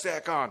my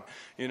rucksack on.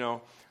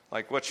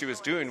 Like what she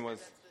was doing was,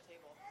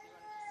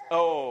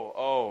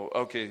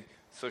 okay.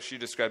 So she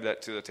described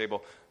that to the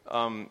table.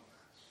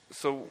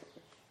 So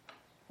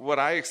what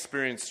I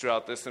experienced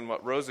throughout this and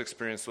what Rose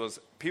experienced was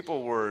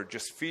people were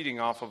just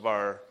feeding off of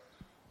our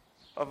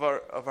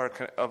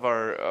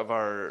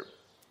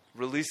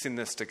releasing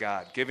this to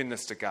God, giving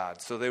this to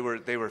God. So they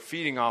were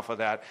feeding off of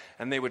that,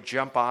 and they would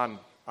jump on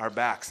our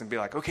backs and be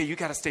like, okay, you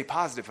got to stay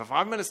positive. If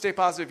I'm going to stay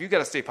positive, you got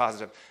to stay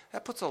positive.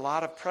 That puts a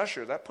lot of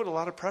pressure. That put a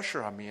lot of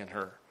pressure on me and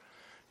her.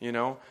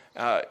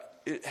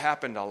 It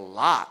happened a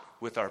lot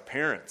with our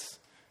parents.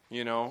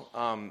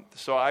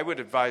 So I would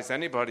advise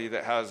anybody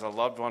that has a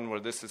loved one where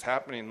this is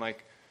happening,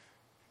 like,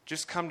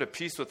 just come to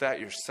peace with that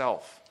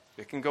yourself.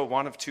 It can go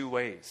one of two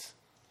ways.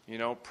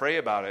 Pray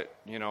about it,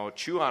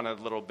 chew on it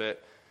a little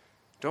bit.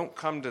 Don't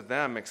come to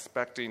them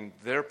expecting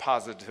their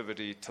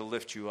positivity to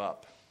lift you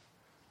up.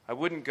 I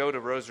wouldn't go to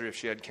Rosary if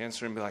she had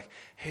cancer and be like,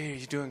 hey, are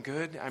you doing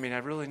good? I mean, I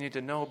really need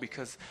to know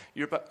because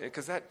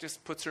that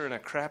just puts her in a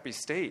crappy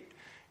state,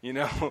 and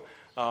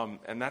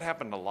that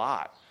happened a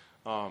lot.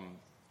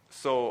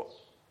 So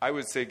I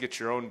would say get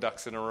your own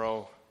ducks in a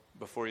row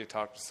before you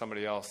talk to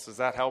somebody else. Does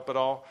that help at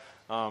all?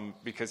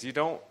 Because you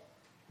don't,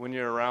 when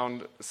you're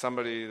around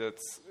somebody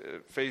that's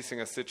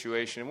facing a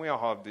situation, and we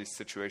all have these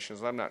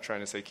situations. I'm not trying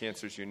to say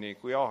cancer is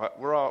unique. We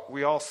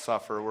all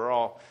suffer.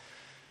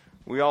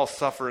 We all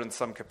suffer in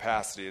some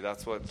capacity.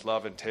 That's what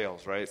love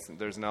entails, right?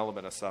 There's an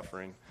element of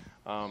suffering.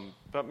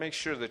 But make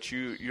sure that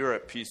you're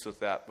at peace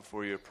with that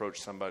before you approach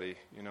somebody,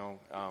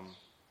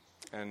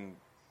 and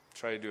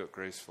try to do it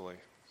gracefully,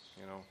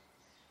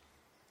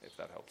 if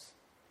that helps.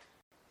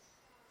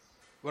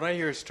 When I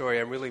hear a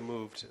story, I'm really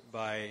moved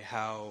by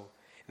how,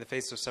 in the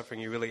face of suffering,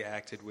 you really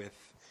acted with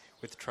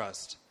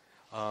trust.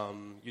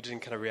 You didn't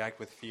kind of react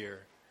with fear.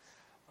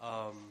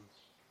 But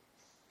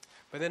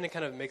then it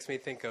kind of makes me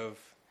think of,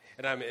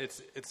 and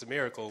it's a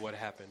miracle what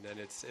happened, and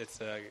it's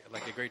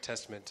like a great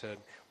testament to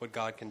what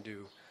God can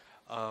do.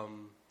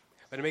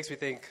 But it makes me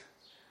think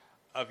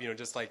of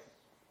just like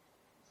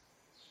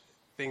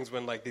things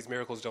when like these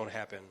miracles don't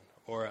happen,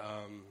 or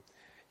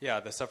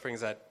the sufferings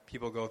that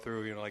people go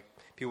through. Like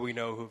people we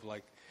know who've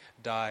like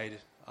died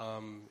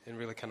in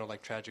really kind of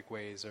like tragic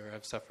ways, or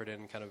have suffered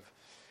in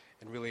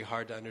really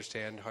hard to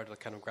understand, hard to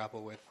kind of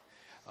grapple with.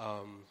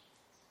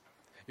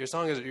 Your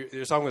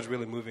song was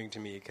really moving to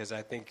me, because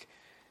I think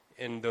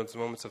in those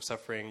moments of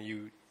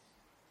suffering,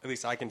 at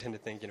least I can tend to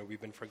think,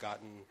 we've been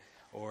forgotten,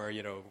 or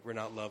we're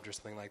not loved, or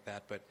something like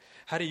that. But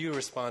how do you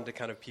respond to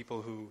kind of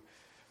people who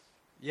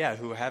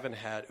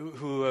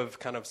have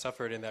kind of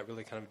suffered in that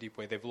really kind of deep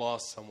way? They've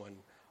lost someone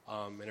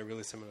in a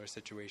really similar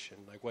situation.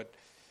 Like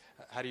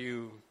how do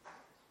you,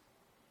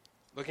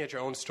 looking at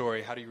your own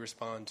story, how do you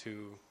respond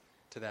to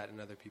that in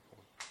other people?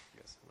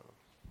 Yes.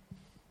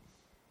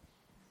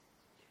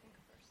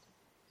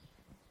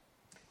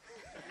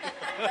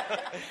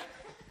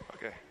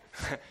 Okay.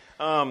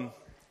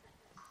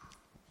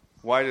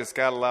 Why does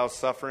God allow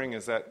suffering?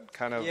 Is that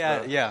kind of...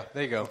 Yeah,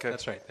 there you go. Okay.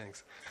 That's right,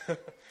 thanks.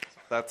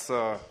 That's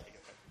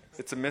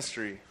it's a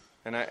mystery,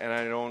 and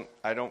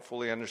I don't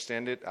fully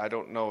understand it. I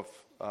don't know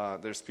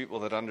if there's people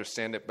that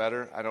understand it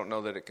better. I don't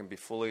know that it can be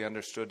fully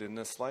understood in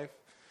this life.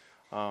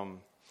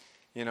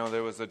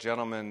 There was a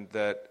gentleman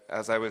that,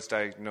 as I was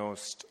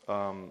diagnosed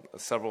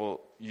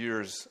several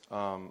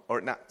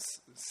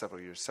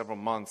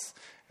months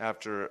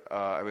after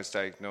I was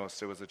diagnosed,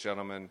 there was a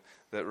gentleman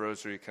that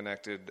Rosary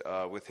connected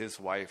with his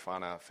wife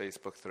on a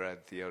Facebook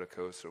thread,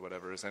 Theotokos or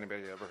whatever. Has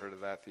anybody ever heard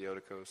of that,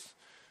 Theotokos?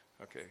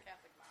 Okay.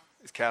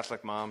 It's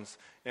Catholic moms.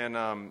 And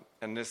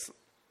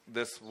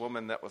this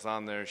woman that was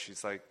on there,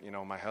 she's like,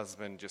 my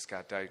husband just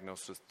got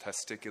diagnosed with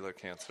testicular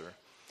cancer,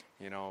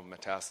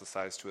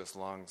 metastasized to his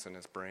lungs and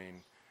his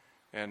brain.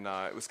 And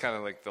it was kind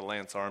of like the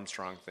Lance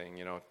Armstrong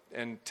thing,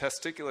 And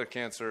testicular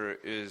cancer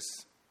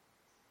is,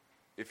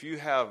 if you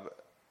have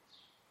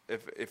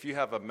if you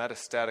have a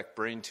metastatic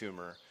brain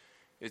tumor,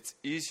 it's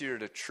easier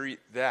to treat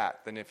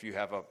that than if you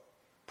have a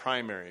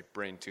primary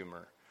brain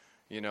tumor.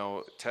 You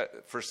know,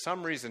 for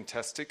some reason,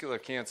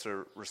 testicular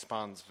cancer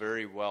responds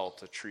very well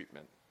to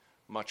treatment,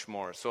 much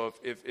more. So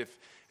if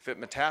it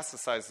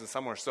metastasizes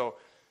somewhere, so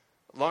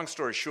long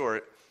story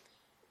short,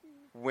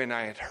 when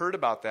I had heard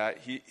about that,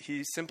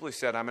 he simply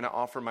said, "I'm going to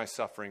offer my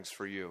sufferings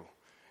for you,"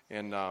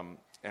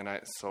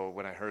 so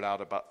when I heard out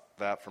about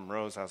that from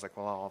Rose, I was like,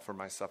 "Well, I'll offer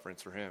my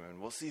sufferings for him,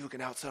 and we'll see who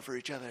can outsuffer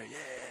each other." Yeah,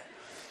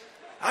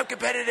 I'm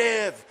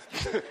competitive.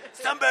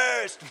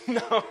 Sunburst.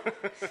 No,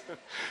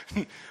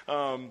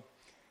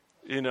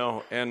 you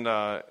know, and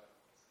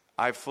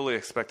I fully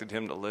expected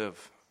him to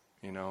live,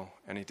 you know,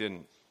 and he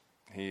didn't.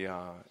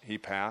 He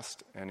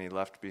passed, and he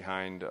left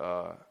behind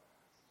a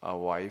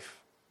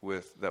wife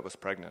that was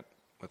pregnant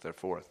with their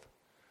fourth,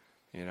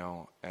 you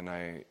know, and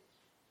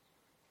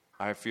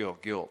I feel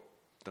guilt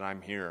that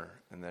I'm here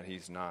and that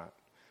he's not.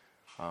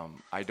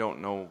 I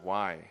don't know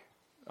why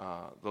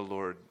the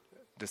Lord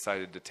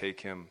decided to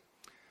take him,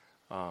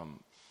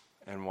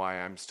 and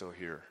why I'm still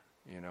here.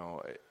 You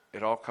know,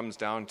 it all comes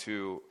down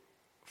to,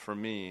 for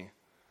me,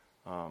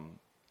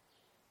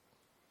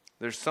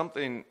 there's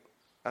something,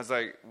 as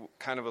I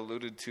kind of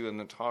alluded to in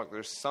the talk,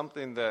 there's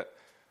something that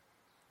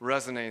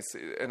resonates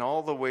in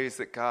all the ways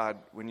that God,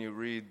 when you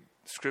read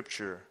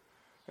Scripture,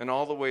 in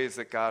all the ways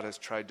that God has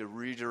tried to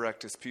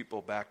redirect his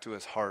people back to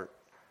his heart.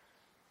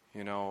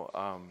 You know,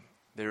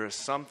 there is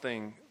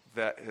something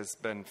that has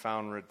been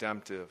found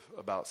redemptive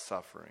about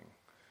suffering.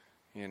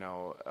 You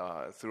know,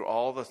 through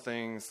all the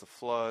things, the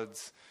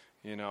floods,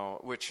 you know,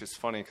 which is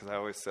funny because I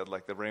always said,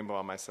 like, the rainbow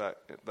on my side,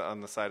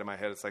 on the side of my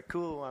head, it's like,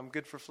 cool, I'm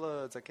good for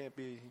floods. I can't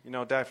be, you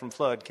know, die from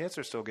flood.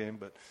 Cancer still game,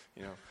 but,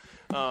 you know.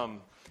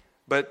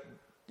 But,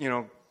 you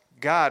know,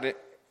 God,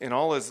 in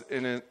all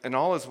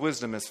his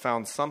wisdom, has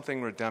found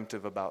something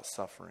redemptive about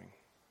suffering,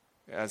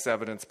 as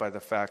evidenced by the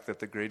fact that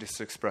the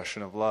greatest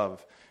expression of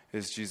love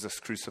is Jesus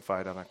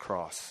crucified on a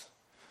cross.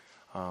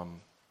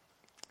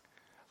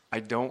 I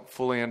don't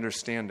fully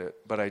understand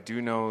it, but I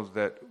do know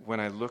that when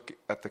I look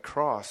at the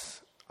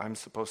cross, I'm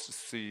supposed to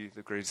see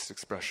the greatest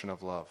expression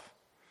of love.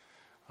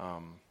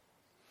 And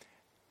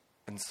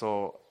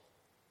so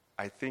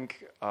I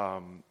think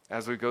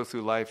as we go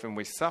through life and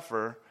we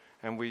suffer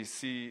and we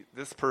see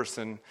this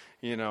person,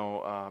 you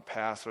know,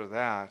 pass or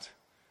that,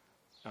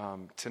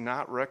 to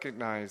not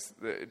recognize,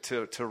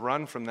 to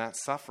run from that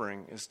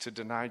suffering is to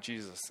deny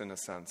Jesus in a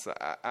sense.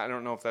 I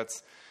don't know if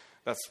that's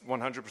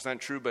 100%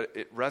 true, but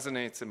it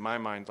resonates in my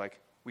mind like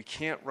we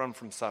can't run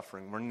from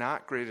suffering. We're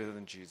not greater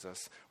than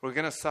Jesus. We're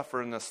going to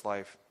suffer in this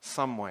life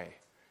some way.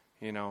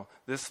 You know,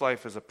 this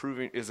life is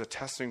a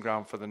testing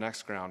ground for the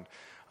next ground,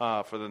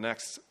 for the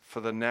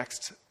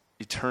next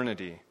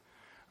eternity.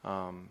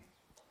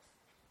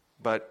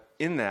 But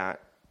in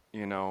that,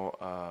 you know,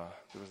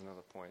 there was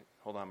another point.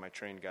 Hold on, my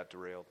train got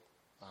derailed.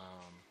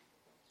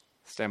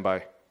 Stand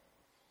by.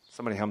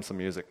 Somebody hum some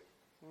music.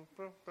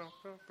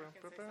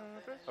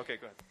 Okay,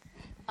 go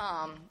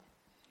ahead.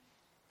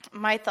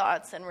 My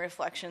thoughts and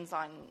reflections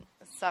on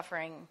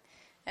suffering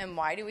and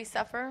why do we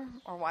suffer,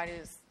 or why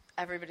does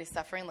everybody's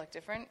suffering look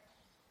different,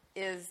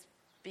 is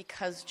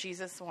because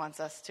Jesus wants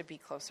us to be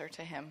closer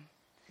to him.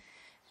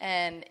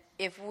 And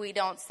if we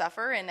don't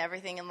suffer and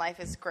everything in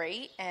life is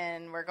great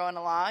and we're going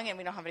along and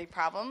we don't have any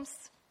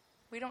problems,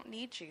 we don't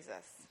need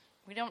Jesus.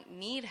 We don't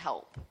need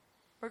help.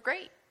 We're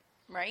great,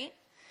 right?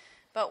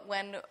 But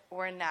when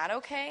we're not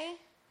okay,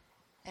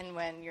 and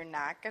when you're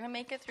not going to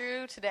make it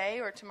through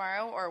today or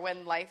tomorrow, or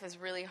when life is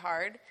really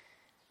hard,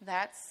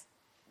 that's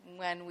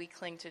when we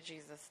cling to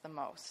Jesus the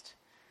most.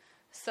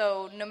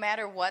 So no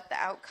matter what the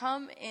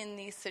outcome in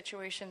these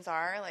situations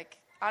are, like,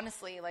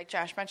 honestly, like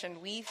Josh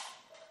mentioned, we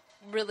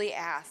really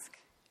ask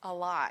a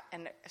lot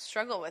and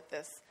struggle with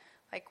this.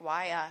 Like,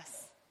 why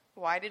us?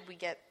 Why did we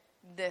get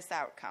this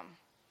outcome?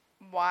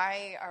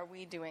 Why are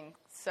we doing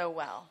so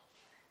well?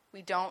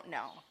 We don't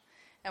know,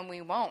 and we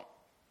won't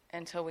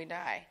until we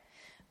die.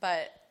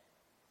 But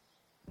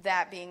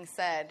that being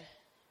said,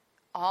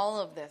 all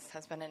of this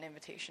has been an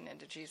invitation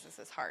into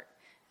Jesus' heart.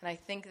 And I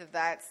think that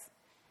that's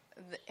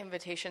the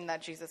invitation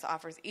that Jesus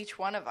offers each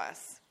one of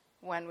us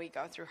when we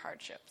go through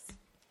hardships.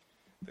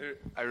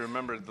 I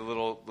remember the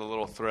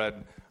little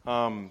thread.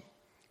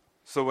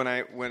 So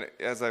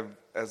as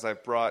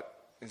I've brought,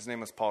 his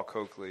name was Paul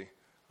Coakley,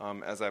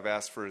 as I've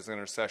asked for his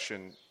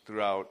intercession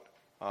throughout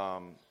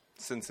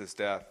since his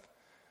death,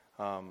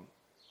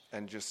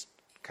 and just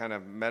kind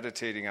of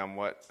meditating on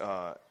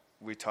what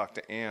we talked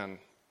to Ann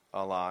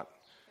a lot,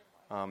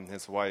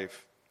 his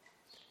wife,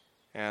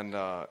 and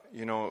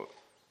you know,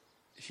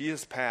 he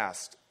has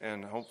passed,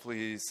 and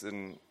hopefully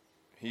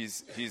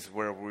he's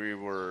where we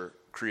were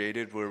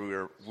created,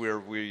 where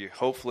we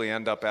hopefully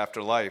end up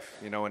after life,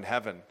 you know, in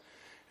heaven.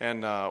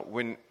 And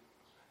when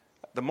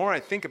the more I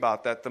think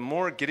about that, the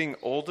more getting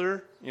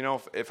older, you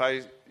know, if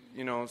I,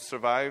 you know,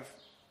 survive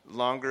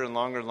longer and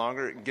longer and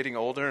longer, getting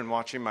older and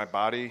watching my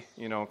body,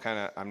 you know, kind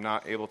of, I'm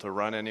not able to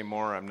run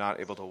anymore. I'm not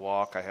able to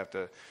walk. I have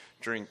to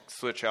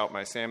switch out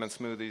my salmon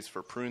smoothies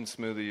for prune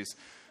smoothies.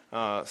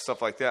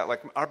 stuff like that.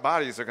 Like our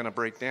bodies are going to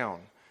break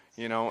down,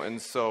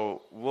 and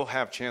so we'll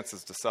have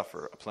chances to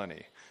suffer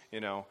aplenty,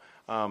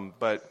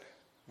 But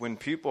when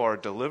people are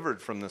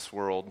delivered from this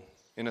world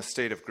in a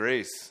state of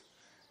grace,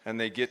 and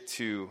they get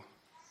to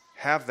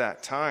have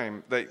that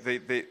time, if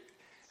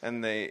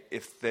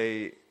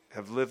they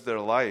have lived their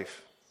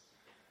life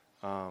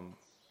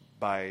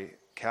by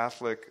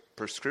Catholic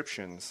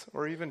prescriptions,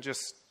 or even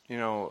just,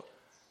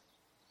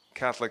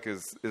 Catholic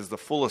is the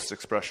fullest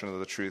expression of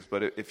the truth.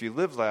 But if you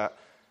live that,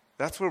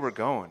 that's where we're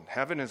going.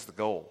 Heaven is the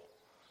goal.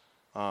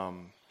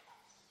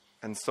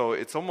 And so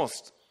it's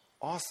almost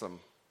awesome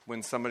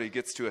when somebody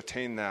gets to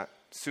attain that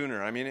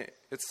sooner. I mean,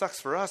 it sucks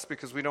for us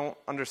because we don't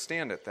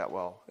understand it that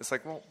well. It's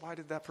like, well, why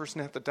did that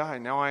person have to die?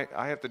 Now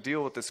I have to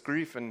deal with this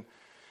grief, and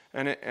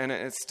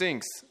it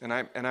stinks, and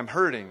I'm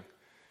hurting,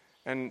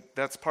 and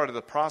that's part of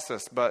the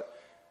process. But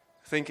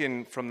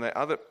thinking from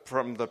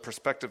the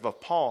perspective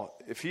of Paul,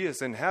 if he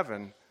is in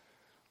heaven,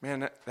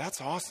 man,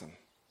 that's awesome,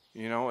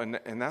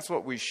 and that's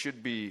what we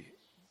should be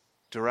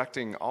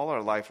directing all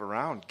our life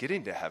around,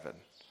 getting to heaven,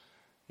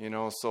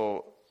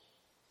 So,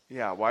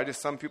 yeah, why do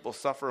some people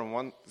suffer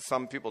and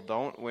some people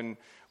don't?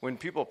 When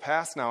people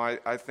pass now,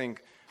 I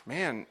think,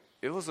 man,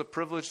 it was a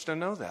privilege to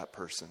know that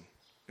person,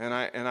 and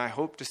I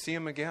hope to see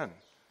him again,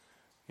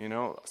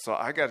 So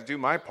I got to do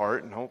my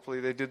part, and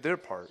hopefully they did their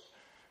part.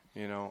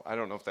 I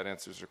don't know if that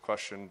answers your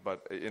question,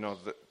 but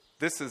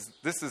this is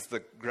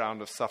the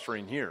ground of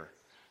suffering here.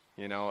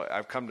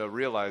 I've come to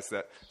realize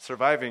that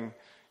surviving,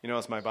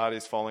 as my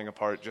body's falling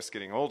apart, just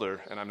getting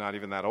older, and I'm not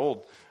even that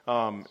old.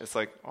 It's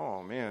like,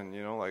 oh man,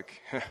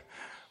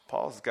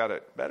 Paul's got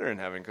it better in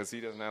heaven because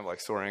he doesn't have like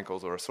sore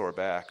ankles or a sore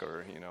back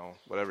or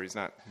whatever. He's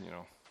not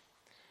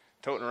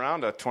toting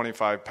around a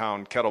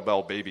 25-pound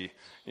kettlebell baby.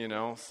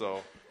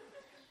 So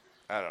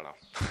I don't know.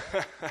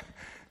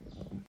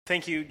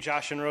 Thank you,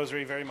 Josh and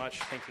Rosary, very much.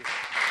 Thank you.